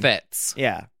 That's fine. It fits.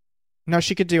 Yeah. No,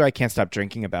 she could do I Can't Stop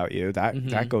Drinking About You. That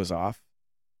Mhm. goes off.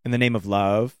 In the Name of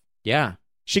Love. Yeah.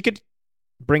 She could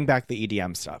bring back the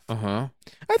EDM stuff. Uh-huh.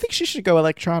 I think she should go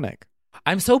electronic.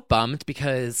 I'm so bummed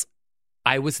because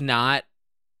I was not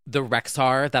the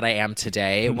Rexar that I am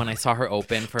today when I saw her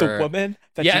open for The woman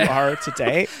that Yeah. you are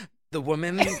today. The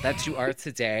woman that you are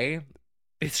today.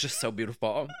 It's just so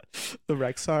beautiful. The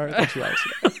Rexar that you are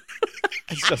today.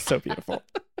 It's just so beautiful.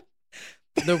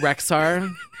 The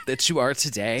Rexar that you are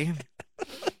today.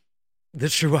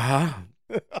 That you are.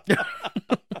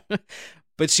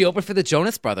 But she opened for the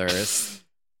Jonas Brothers.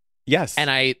 Yes. And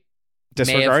I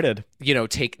disregarded. may have,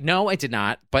 no, I did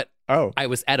not, but I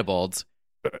was edibled.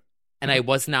 And I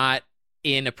was not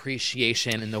in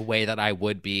appreciation in the way that I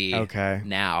would be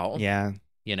now. Yeah.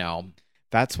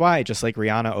 That's why, just like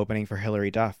Rihanna opening for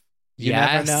Hilary Duff. You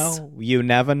Yes. never know. You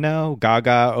never know.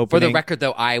 Gaga opening. For the record,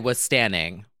 though, I was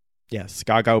standing. Yes.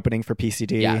 Gaga opening for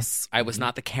PCD. Yes. I was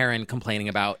not the Karen complaining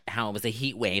about how it was a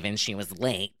heat wave and she was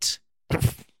late.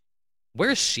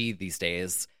 Where is she these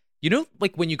days?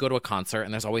 Like when you go to a concert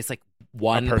and there's always like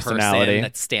one personality person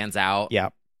that stands out. Yeah.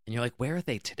 And you're like, where are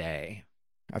they today?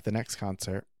 At the next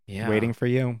concert. Yeah. Waiting for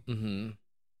you. Mm-hmm.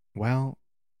 Well,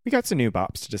 we got some new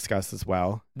bops to discuss as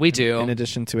well. We do. In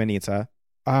addition to Anita.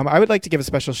 I would like to give a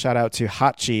special shout out to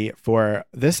Hachi for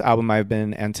this album I've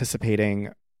been anticipating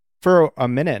for a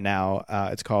minute now.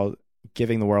 It's called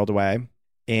Giving the World Away.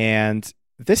 And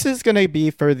this is going to be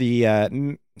for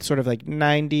the sort of like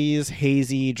 90s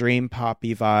hazy dream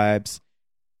poppy vibes.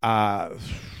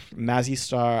 Mazzy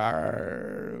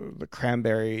Star, the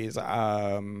Cranberries.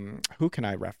 Who can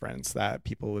I reference that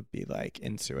people would be like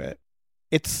into it?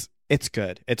 It's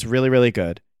good. It's really, really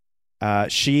good.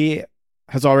 She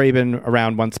has already been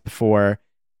around once before,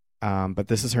 but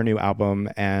this is her new album,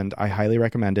 and I highly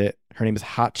recommend it. Her name is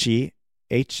Hatchie,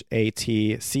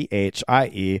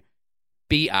 HATCHIE.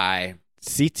 BICTH.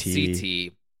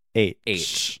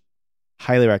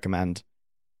 Highly recommend.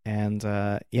 And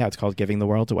it's called Giving the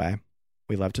World Away.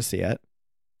 We love to see it.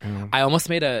 I almost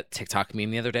made a TikTok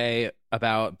meme the other day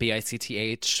about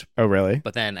BICTH. Oh, really?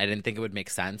 But then I didn't think it would make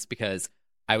sense because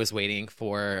I was waiting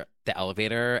for the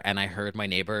elevator and I heard my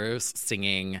neighbors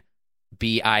singing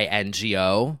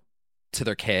BINGO to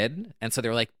their kid. And so they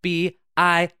were like, BINGO.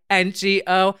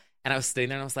 And I was sitting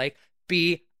there and I was like,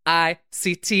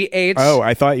 BICTH. Oh,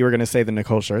 I thought you were going to say the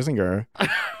Nicole Scherzinger.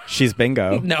 She's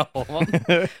bingo. No.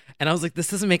 And I was like, this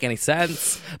doesn't make any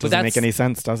sense. Doesn't make any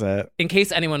sense, does it? In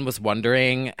case anyone was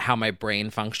wondering how my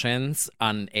brain functions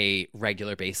on a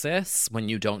regular basis when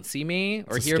you don't see me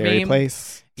or hear scary me.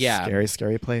 Place. Yeah.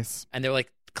 Scary place. And they're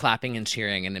like clapping and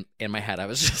cheering. And in my head, I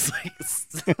was just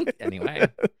like, anyway.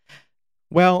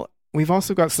 Well, we've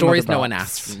also got some stories other no one bops.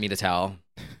 asked me to tell.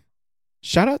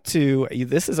 Shout out to,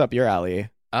 this is up your alley.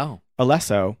 Oh.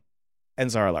 Alesso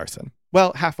and Zara Larsson.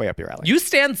 Well, halfway up your alley. You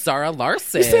stand Zara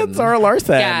Larsson. You stand Zara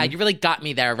Larsson. Yeah, you really got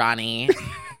me there, Ronnie.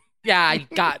 Yeah, you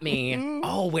got me.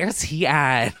 Oh, where's he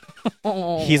at?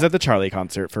 He's at the Charlie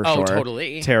concert for sure. Oh,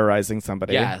 totally. Terrorizing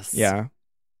somebody. Yes. Yeah.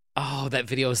 Oh, that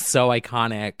video is so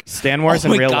iconic. Stan Wars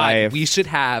in my real God. life. We should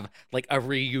have like a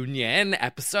reunion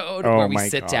episode Oh where we my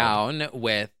sit God. down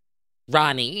with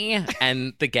Ronnie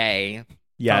and the gay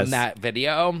Yes. from that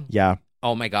video. Yeah.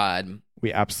 Oh my God.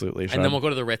 We absolutely should. And then we'll go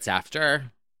to the Ritz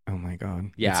after. Oh my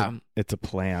God. Yeah. It's a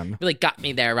plan. Really got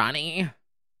me there, Ronnie.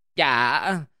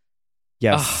 Yeah.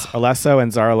 Yes. Alesso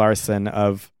and Zara Larsson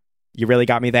of You Really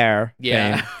Got Me There.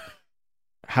 Yeah. fame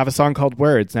have a song called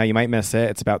Words. Now you might miss it.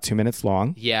 It's about 2 minutes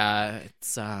long. Yeah.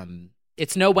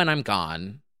 It's Know When I'm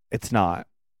Gone. It's not.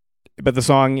 But the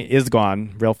song is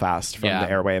gone real fast from Yeah.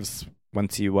 the airwaves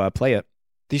once you play it.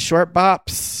 These short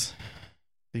bops.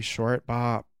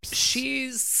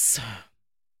 She's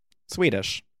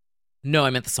Swedish. No, I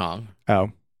meant the song.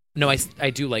 Oh. No, I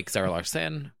do like Zara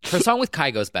Larsson. Her song with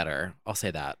Kai goes better. I'll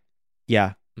say that.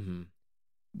 Yeah. Mm-hmm.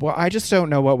 Well, I just don't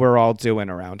know what we're all doing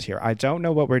around here. I don't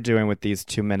know what we're doing with these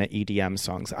 2-minute EDM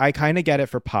songs. I kind of get it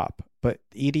for pop, but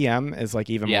EDM is like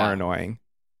even more annoying.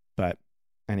 But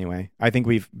anyway, I think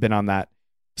we've been on that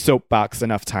soapbox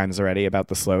enough times already about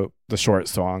the short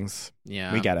songs.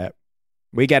 Yeah. We get it.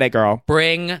 We get it, girl.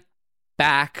 Bring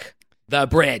back the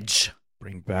bridge.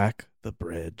 Bring back the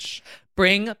bridge.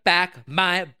 Bring back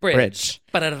my bridge.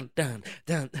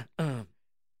 Ba-da-dun-dun-dun-dun.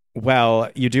 Well,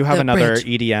 you do have The another bridge.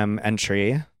 EDM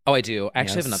entry. Oh, I do. I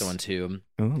actually have Yes. another one too.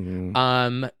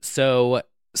 Ooh. So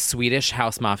Swedish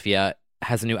House Mafia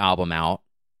has a new album out.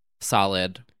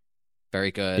 Solid.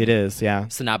 Very good. It is, yeah.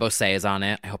 Sanabo Say is on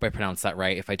it. I hope I pronounced that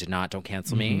right. If I did not, don't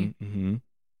cancel me. Mm-hmm.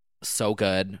 So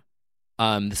good.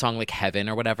 The song like Heaven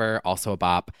or whatever, also a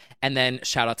bop. And then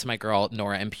shout out to my girl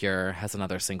Nora En Pure has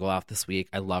another single out this week.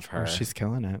 I love her. Oh, she's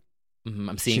killing it.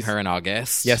 I'm seeing her in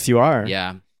August. Yes, you are.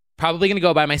 Yeah. Probably going to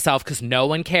go by myself because no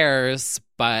one cares,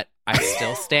 but I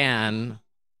still stand.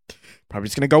 Probably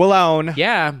just going to go alone.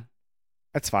 Yeah.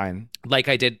 That's fine. Like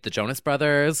I did the Jonas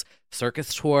Brothers,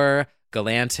 Circus Tour,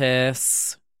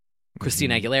 Galantis,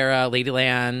 Christina Aguilera,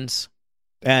 Ladyland.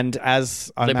 And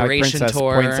as Automatic Liberation Princess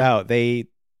Tour. points out,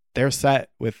 they're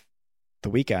set with The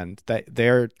Weeknd.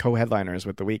 They're co-headliners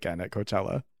with The Weeknd at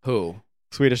Coachella. Who?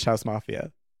 Swedish House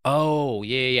Mafia. Oh,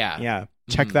 yeah. Yeah.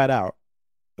 Check Mhm. that out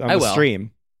on I the will.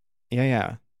 stream.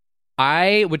 Yeah.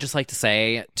 I would just like to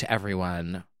say to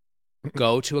everyone,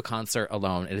 go to a concert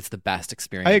alone. It is the best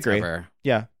experience I agree. ever.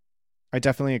 Yeah. I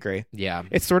definitely agree. Yeah.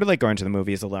 It's sort of like going to the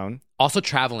movies alone. Also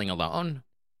traveling alone.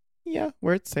 Yeah,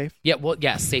 where it's safe. Yeah, well,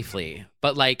 yeah, safely.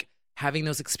 But like having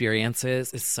those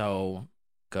experiences is so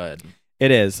good.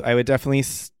 It is. I would definitely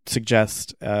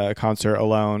suggest a concert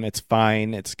alone. It's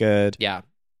fine. It's good. Yeah.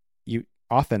 You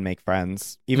often make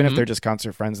friends, even if Mhm. they're just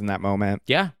concert friends in that moment.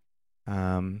 Yeah.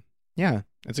 Yeah,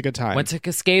 it's a good time. Went to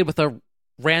Cascade with a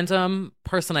random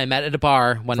person I met at a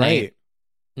bar one night.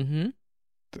 Mm-hmm.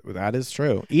 That is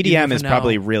true. You EDM never is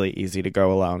probably know. really easy to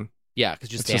go alone. Yeah,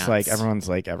 because It's just like everyone's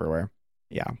like everywhere.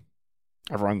 Yeah.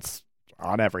 Everyone's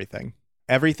on everything.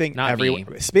 Everything. Not me.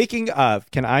 Speaking of,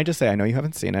 can I just say, I know you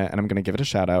haven't seen it, and I'm going to give it a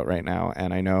shout out right now.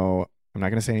 And I know I'm not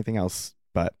going to say anything else,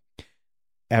 but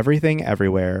Everything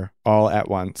Everywhere All at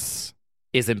Once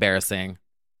is embarrassing.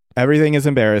 Everything is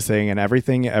embarrassing, and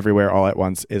Everything Everywhere All at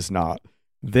Once is not.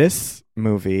 This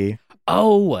movie.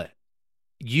 Oh,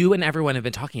 You and everyone have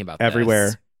been talking about this.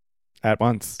 everywhere at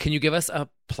once. Can you give us a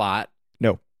plot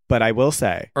No, but I will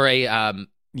say, or a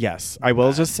yes, I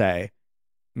will just say,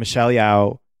 Michelle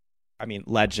Yeoh, I mean,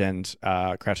 legend,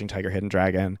 Crouching Tiger, Hidden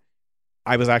Dragon.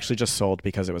 I was actually just sold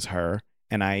because it was her.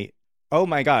 And oh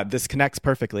my God, this connects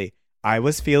perfectly. I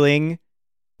was feeling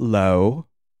low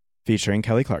featuring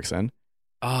Kelly Clarkson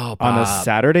on on a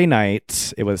Saturday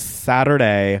night. It was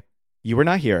Saturday. You were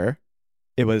not here.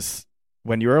 It was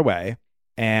when you were away.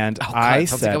 And I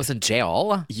sounds said, like I was in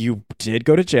jail. you did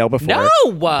go to jail before.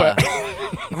 No! But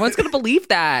No one's going to believe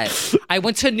that. I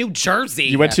went to New Jersey.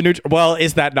 you went to Well,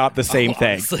 is that not the same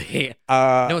thing? Honestly.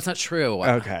 No, it's not true.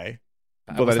 Okay.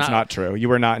 Well, then it's not true. You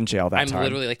were not in jail that time. I'm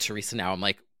literally like Teresa now. I'm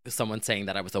like someone saying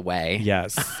that I was away.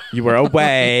 Yes, you were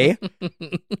away.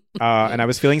 And I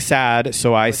was feeling sad.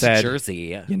 So I said,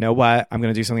 Jersey. You know what? I'm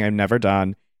going to do something I've never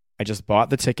done. I just bought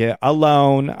the ticket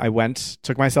alone. I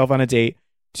took myself on a date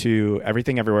to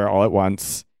Everything Everywhere All at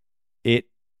Once. It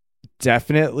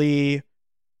definitely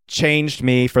changed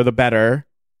me for the better.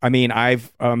 I mean, I'm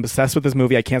obsessed with this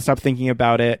movie. I can't stop thinking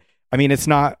about it. I mean,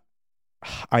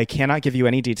 I cannot give you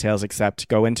any details except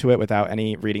go into it without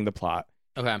any reading the plot.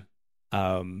 Okay.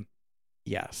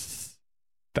 Yes.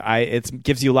 It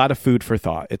gives you a lot of food for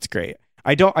thought. It's great.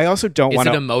 I also don't want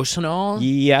to. Is it emotional?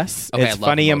 Yes. Okay, it's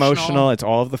funny, emotional. It's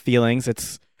all of the feelings.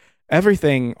 It's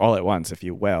everything all at once, if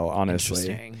you will, honestly.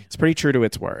 Interesting. It's pretty true to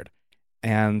its word.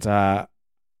 And I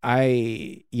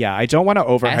don't want to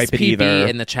overhype it either. SPB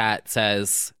in the chat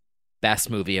says best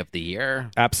movie of the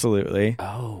year. Absolutely.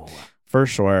 Oh. For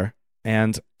sure.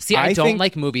 And see, I don't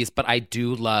like movies, but I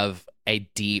do love a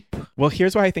deep. Well,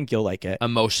 here's why I think you'll like it.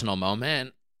 Emotional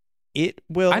moment. It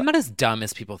will. I'm not as dumb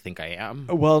as people think I am.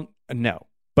 Well, no.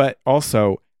 But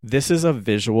also, this is a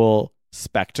visual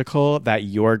spectacle that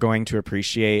you're going to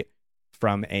appreciate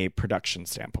from a production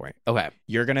standpoint. Okay.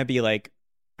 You're going to be like,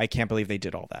 I can't believe they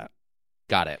did all that.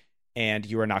 Got it. And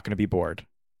you are not going to be bored.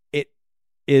 It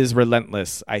is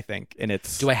relentless, I think. And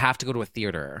it's. Do I have to go to a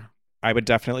theater? I would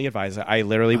definitely advise it. I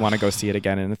literally want to go see it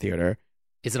again in a theater.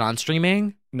 Is it on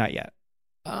streaming? Not yet.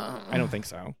 I don't think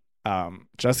so.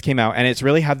 Just came out, and it's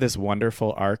really had this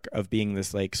wonderful arc of being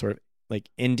this like sort of like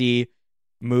indie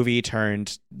movie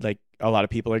turned like a lot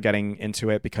of people are getting into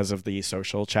it because of the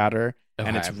social chatter,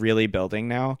 and it's really building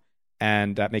now,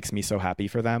 and that makes me so happy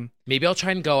for them. Maybe I'll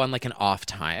try and go on like an off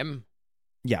time.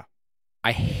 Yeah.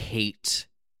 I hate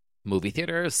movie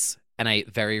theaters. And I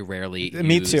very rarely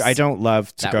Me too. I don't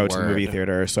love to go to the movie word.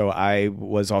 theater. So I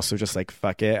was also just like,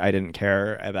 fuck it. I didn't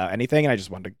care about anything. And I just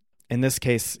wanted to, in this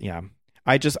case, yeah.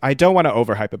 I don't want to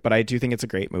overhype it, but I do think it's a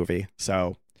great movie.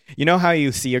 So you know how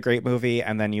you see a great movie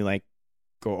and then you like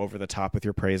go over the top with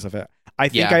your praise of it? I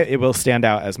think it will stand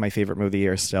out as my favorite movie of the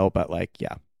year still, but like,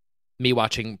 yeah. Me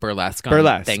watching Burlesque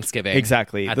on Thanksgiving.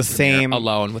 Exactly. At the same.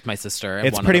 Alone with my sister. And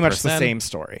It's one pretty other much the person. same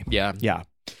story. Yeah. Yeah.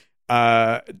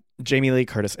 Jamie Lee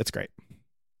Curtis. It's great.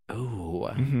 Ooh.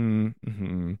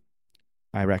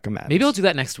 I recommend. Maybe I'll do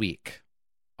that next week.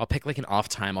 I'll pick like an off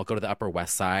time. I'll go to the Upper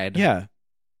West Side. Yeah.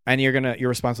 And your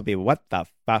response will be, what the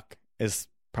fuck is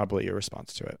probably your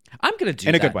response to it. I'm going to do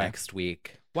in a that good way. next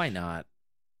week. Why not?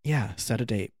 Yeah. Set a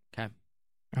date. Okay.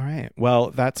 All right.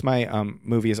 Well, that's my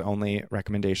movies only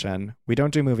recommendation. We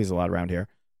don't do movies a lot around here.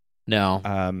 No.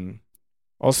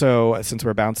 Also, since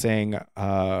we're bouncing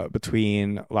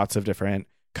between lots of different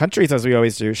countries, as we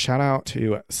always do, shout out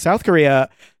to South Korea,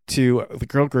 to the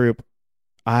girl group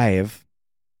IVE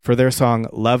for their song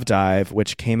Love Dive,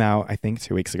 which came out, I think,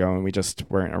 2 weeks ago, and we just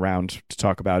weren't around to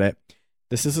talk about it.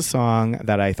 This is a song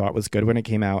that I thought was good when it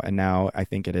came out, and now I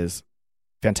think it is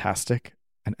fantastic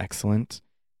and excellent.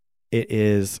 It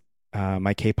is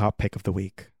my K-pop pick of the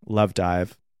week. Love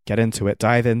Dive. Get into it.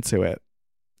 Dive into it.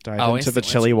 Dive into the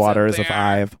chilly waters of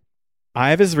IVE.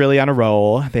 IVE is really on a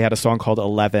roll. They had a song called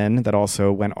 11 that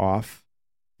also went off.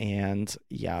 And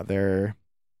yeah, they're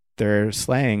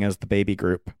slaying as the baby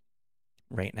group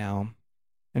right now.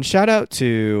 And shout out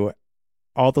to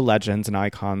all the legends and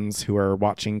icons who are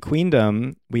watching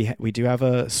Queendom. We do have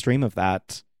a stream of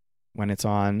that when it's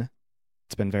on.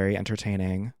 It's been very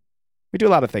entertaining. We do a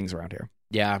lot of things around here.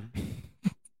 Yeah.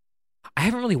 I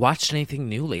haven't really watched anything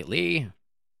new lately.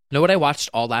 Know what I watched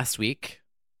all last week?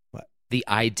 What? The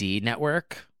ID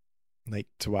Network. Like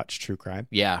to watch true crime?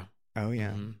 Yeah. Oh,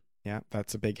 yeah. Mm-hmm. Yeah,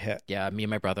 that's a big hit. Yeah, me and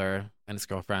my brother and his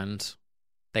girlfriend,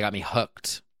 they got me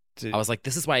hooked. I was like,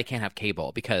 this is why I can't have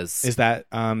cable, because... Is that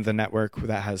the network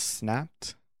that has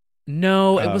snapped?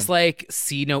 No, it was like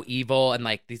See No Evil and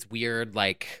like these weird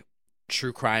like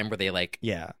true crime where they like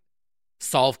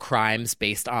solve crimes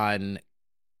based on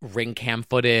ring cam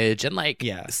footage and like...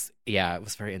 Yeah, it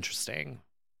was very interesting.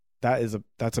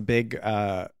 That's a big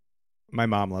My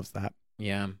mom loves that.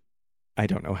 Yeah. I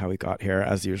don't know how we got here,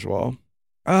 as usual.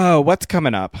 Oh, what's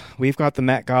coming up? We've got the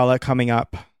Met Gala coming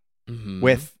up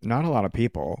with not a lot of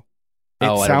people.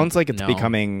 It sounds like it's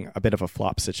becoming a bit of a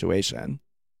flop situation.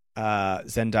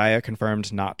 Zendaya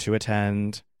confirmed not to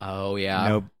attend. Oh, yeah.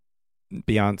 No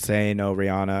Beyonce, no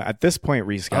Rihanna. At this point,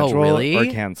 reschedule really? or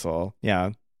cancel.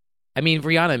 Yeah. I mean,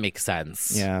 Rihanna makes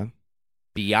sense. Yeah.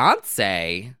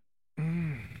 Beyonce.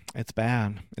 It's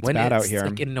bad. It's bad out here.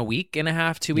 Like in a week and a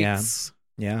half, 2 weeks.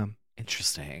 Yeah.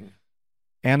 Interesting.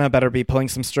 Anna better be pulling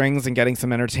some strings and getting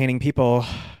some entertaining people,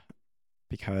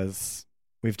 because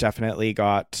we've definitely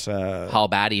got Paul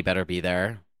Batty better be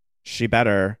there. She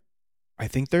better. I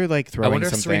think they're like throwing I wonder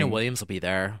something. if Serena Williams will be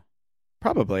there.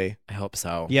 Probably. I hope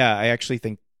so. Yeah, I actually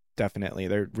think definitely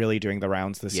they're really doing the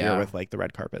rounds this year Yeah. with like the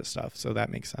red carpet stuff, so that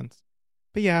makes sense.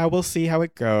 But yeah, we'll see how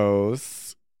it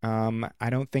goes. I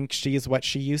don't think she's what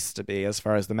she used to be as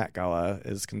far as the Met Gala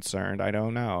is concerned. I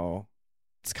don't know.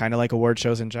 It's kind of like award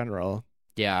shows in general.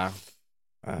 Yeah.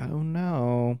 I don't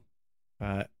know.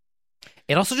 But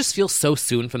it also just feels so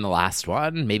soon from the last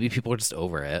one. Maybe people are just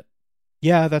over it.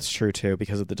 Yeah, that's true too,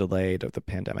 because of the delay of the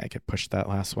pandemic. It pushed that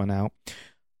last one out.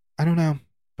 I don't know.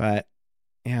 But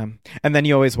yeah. And then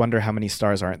you always wonder how many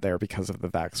stars aren't there because of the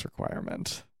vax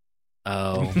requirement.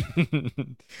 Oh.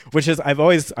 Which is I'm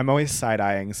always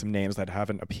side-eyeing some names that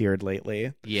haven't appeared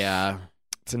lately. Yeah.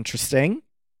 It's interesting.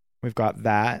 We've got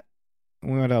that.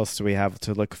 What else do we have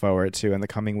to look forward to in the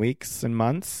coming weeks and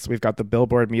months? We've got the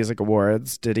Billboard Music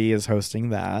Awards. Diddy is hosting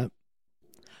that.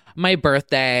 My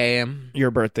birthday.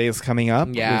 Your birthday is coming up.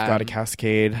 Yeah. We've got a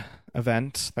Cascade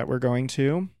event that we're going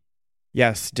to.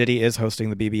 Yes, Diddy is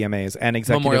hosting the BBMAs and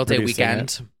executive Memorial Day producing weekend.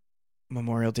 it.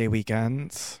 Memorial Day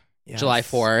weekend. Yes. July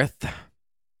 4th.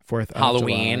 4th of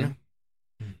Halloween.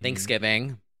 July.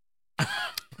 Thanksgiving.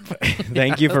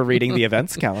 Thank you for reading the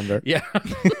events calendar. Yeah.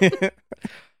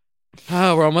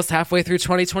 Oh, we're almost halfway through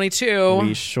 2022.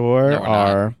 We sure No, we're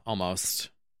are. not. Almost.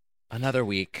 Another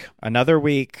week. Another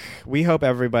week. We hope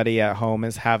everybody at home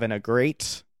is having a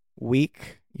great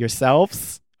week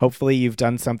yourselves. Hopefully you've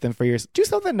done something for yourself. Do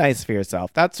something nice for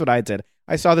yourself. That's what I did.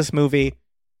 I saw this movie.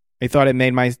 I thought it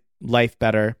made my life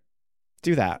better.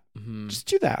 Do that. Mm-hmm. Just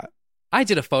do that. I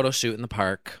did a photo shoot in the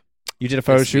park. You did a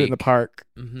photo This shoot in the week. park.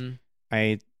 Mm-hmm.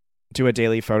 I do a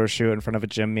daily photo shoot in front of a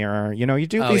gym mirror. You know, you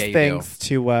do Oh, these yeah, you things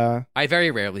to... I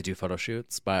very rarely do photo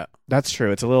shoots, but... That's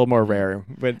true. It's a little more rare.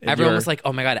 But everyone was like,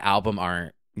 oh my God, album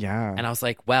art. Yeah. And I was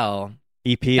like, well...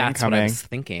 EP that's incoming. what I was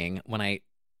thinking when I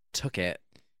took it.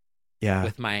 Yeah.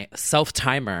 With my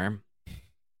self-timer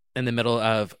in the middle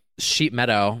of Sheep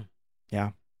Meadow. Yeah.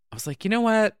 I was like, you know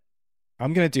what?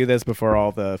 I'm going to do this before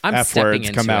all the I'm F stepping words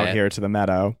come into out it. here to the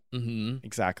meadow. Mm-hmm.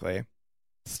 Exactly.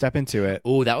 Step into it.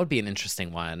 Oh, that would be an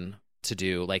interesting one to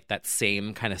do, like that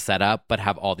same kind of setup, but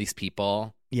have all these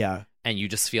people. Yeah. And you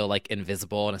just feel like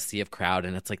invisible in a sea of crowd,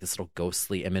 and it's like this little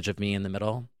ghostly image of me in the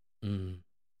middle.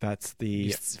 That's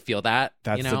You feel that?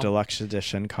 That's you know? the deluxe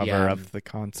edition cover Yeah. of the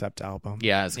concept album.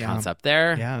 Yeah, as a concept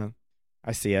there. Yeah.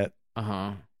 I see it.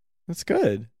 Uh-huh. That's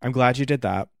good. I'm glad you did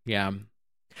that. Yeah.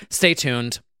 Stay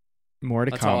tuned. More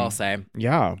to That's come. all I'll say.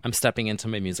 Yeah. I'm stepping into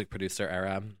my music producer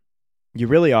era. You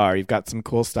really are. You've got some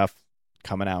cool stuff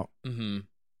coming out. Mm-hmm.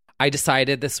 I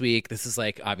decided this week, this is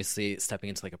like obviously stepping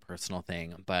into like a personal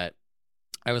thing, but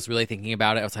I was really thinking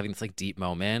about it. I was having this like deep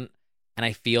moment, and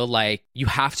I feel like you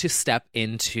have to step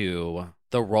into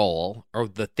the role or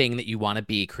the thing that you want to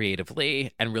be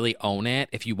creatively and really own it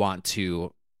if you want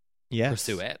to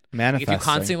pursue it. Manifesting. If you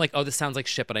constantly like, oh, this sounds like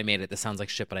shit, but I made it. This sounds like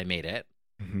shit, but I made it.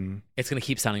 Mm-hmm. It's going to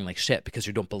keep sounding like shit because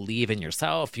you don't believe in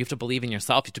yourself. You have to believe in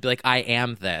yourself. You have to be like, I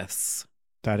am this.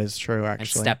 That is true,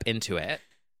 actually. And step into it.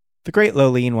 The great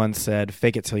Lolene once said,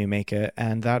 fake it till you make it.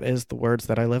 And that is the words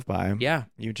that I live by. Yeah.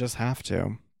 You just have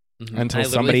to. Mm-hmm. Until I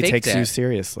somebody literally faked takes you it.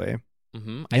 seriously.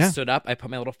 Mm-hmm. Yeah. I stood up. I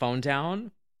put my little phone down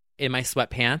in my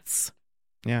sweatpants.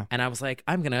 Yeah. And I was like,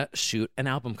 I'm going to shoot an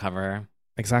album cover.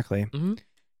 Exactly. Mm-hmm.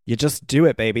 You just do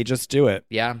it, baby. Just do it.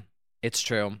 Yeah, it's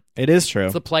true. It is true.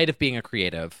 It's the plight of being a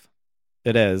creative.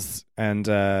 It is. And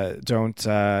don't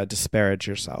disparage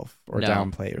yourself or No.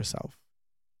 downplay yourself.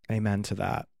 Amen to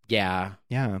that. Yeah.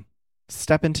 Yeah.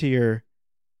 Step into your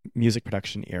music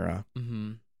production era.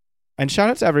 Mm-hmm. And shout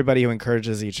out to everybody who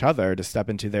encourages each other to step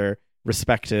into their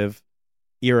respective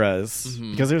eras.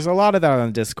 Mhm. Because there's a lot of that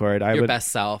on Discord. Your best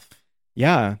self.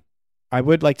 Yeah. I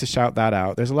would like to shout that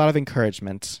out. There's a lot of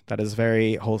encouragement that is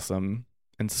very wholesome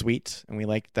and sweet. And we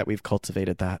like that we've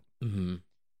cultivated that. Mm-hmm.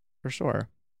 For sure.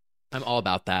 I'm all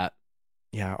about that.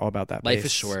 Yeah, all about that. Life bass.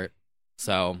 is short.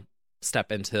 So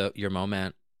step into your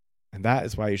moment. And that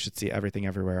is why you should see Everything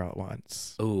Everywhere All at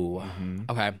Once. Ooh. Mhm.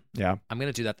 Okay. Yeah. I'm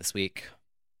going to do that this week.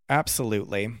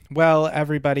 Absolutely. Well,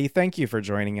 everybody, thank you for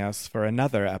joining us for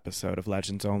another episode of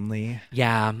Legends Only.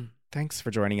 Yeah. Thanks for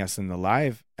joining us in the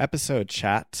live episode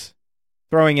chat.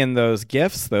 Throwing in those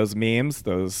GIFs, those memes,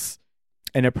 those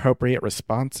inappropriate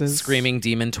responses. Screaming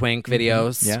demon twink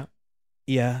videos. Yeah.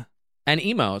 Yeah. And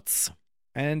emotes.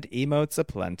 And emotes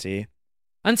aplenty.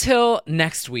 Until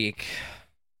next week.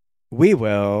 We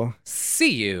will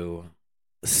see you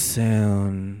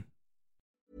soon.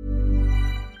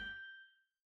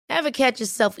 Ever catch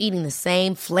yourself eating the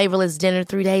same flavorless dinner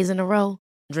 3 days in a row?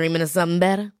 Dreaming of something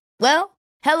better? Well,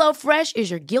 HelloFresh is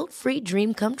your guilt-free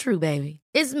dream come true, baby.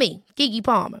 It's me, Keke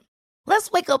Palmer. Let's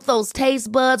wake up those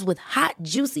taste buds with hot,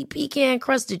 juicy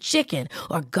pecan-crusted chicken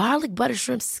or garlic butter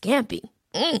shrimp scampi.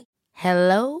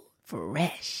 Hello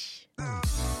Fresh.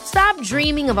 Stop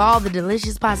dreaming of all the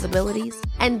delicious possibilities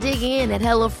and dig in at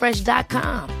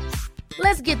HelloFresh.com.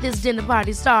 Let's get this dinner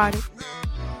party started.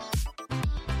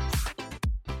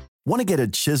 Want to get a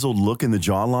chiseled look in the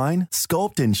jawline?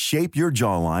 Sculpt and shape your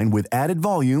jawline with added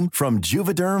volume from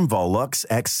Juvederm Volux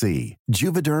XC.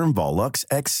 Juvederm Volux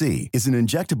XC is an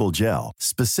injectable gel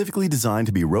specifically designed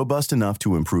to be robust enough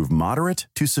to improve moderate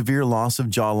to severe loss of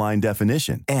jawline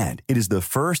definition. And it is the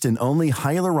first and only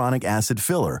hyaluronic acid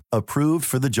filler approved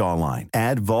for the jawline.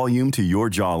 Add volume to your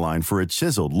jawline for a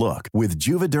chiseled look with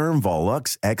Juvederm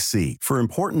Volux XC. For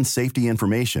important safety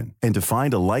information and to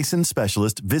find a licensed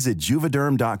specialist, visit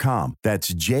Juvederm.com.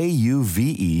 That's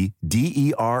Juvederm.com.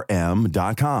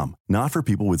 Not for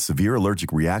people with severe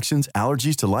allergic reactions,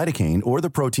 allergies to lidocaine, or the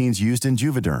proteins used in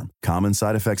Juvederm. Common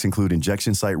side effects include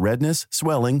injection site redness,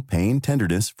 swelling, pain,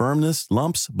 tenderness, firmness,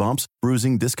 lumps, bumps,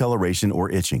 bruising, discoloration, or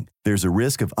itching. There's a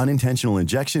risk of unintentional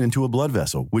injection into a blood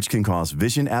vessel, which can cause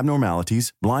vision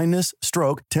abnormalities, blindness,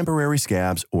 stroke, temporary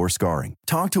scabs, or scarring.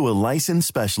 Talk to a licensed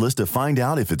specialist to find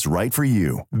out if it's right for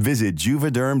you. Visit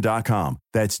Juvederm.com.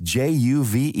 That's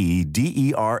Juvederm.com.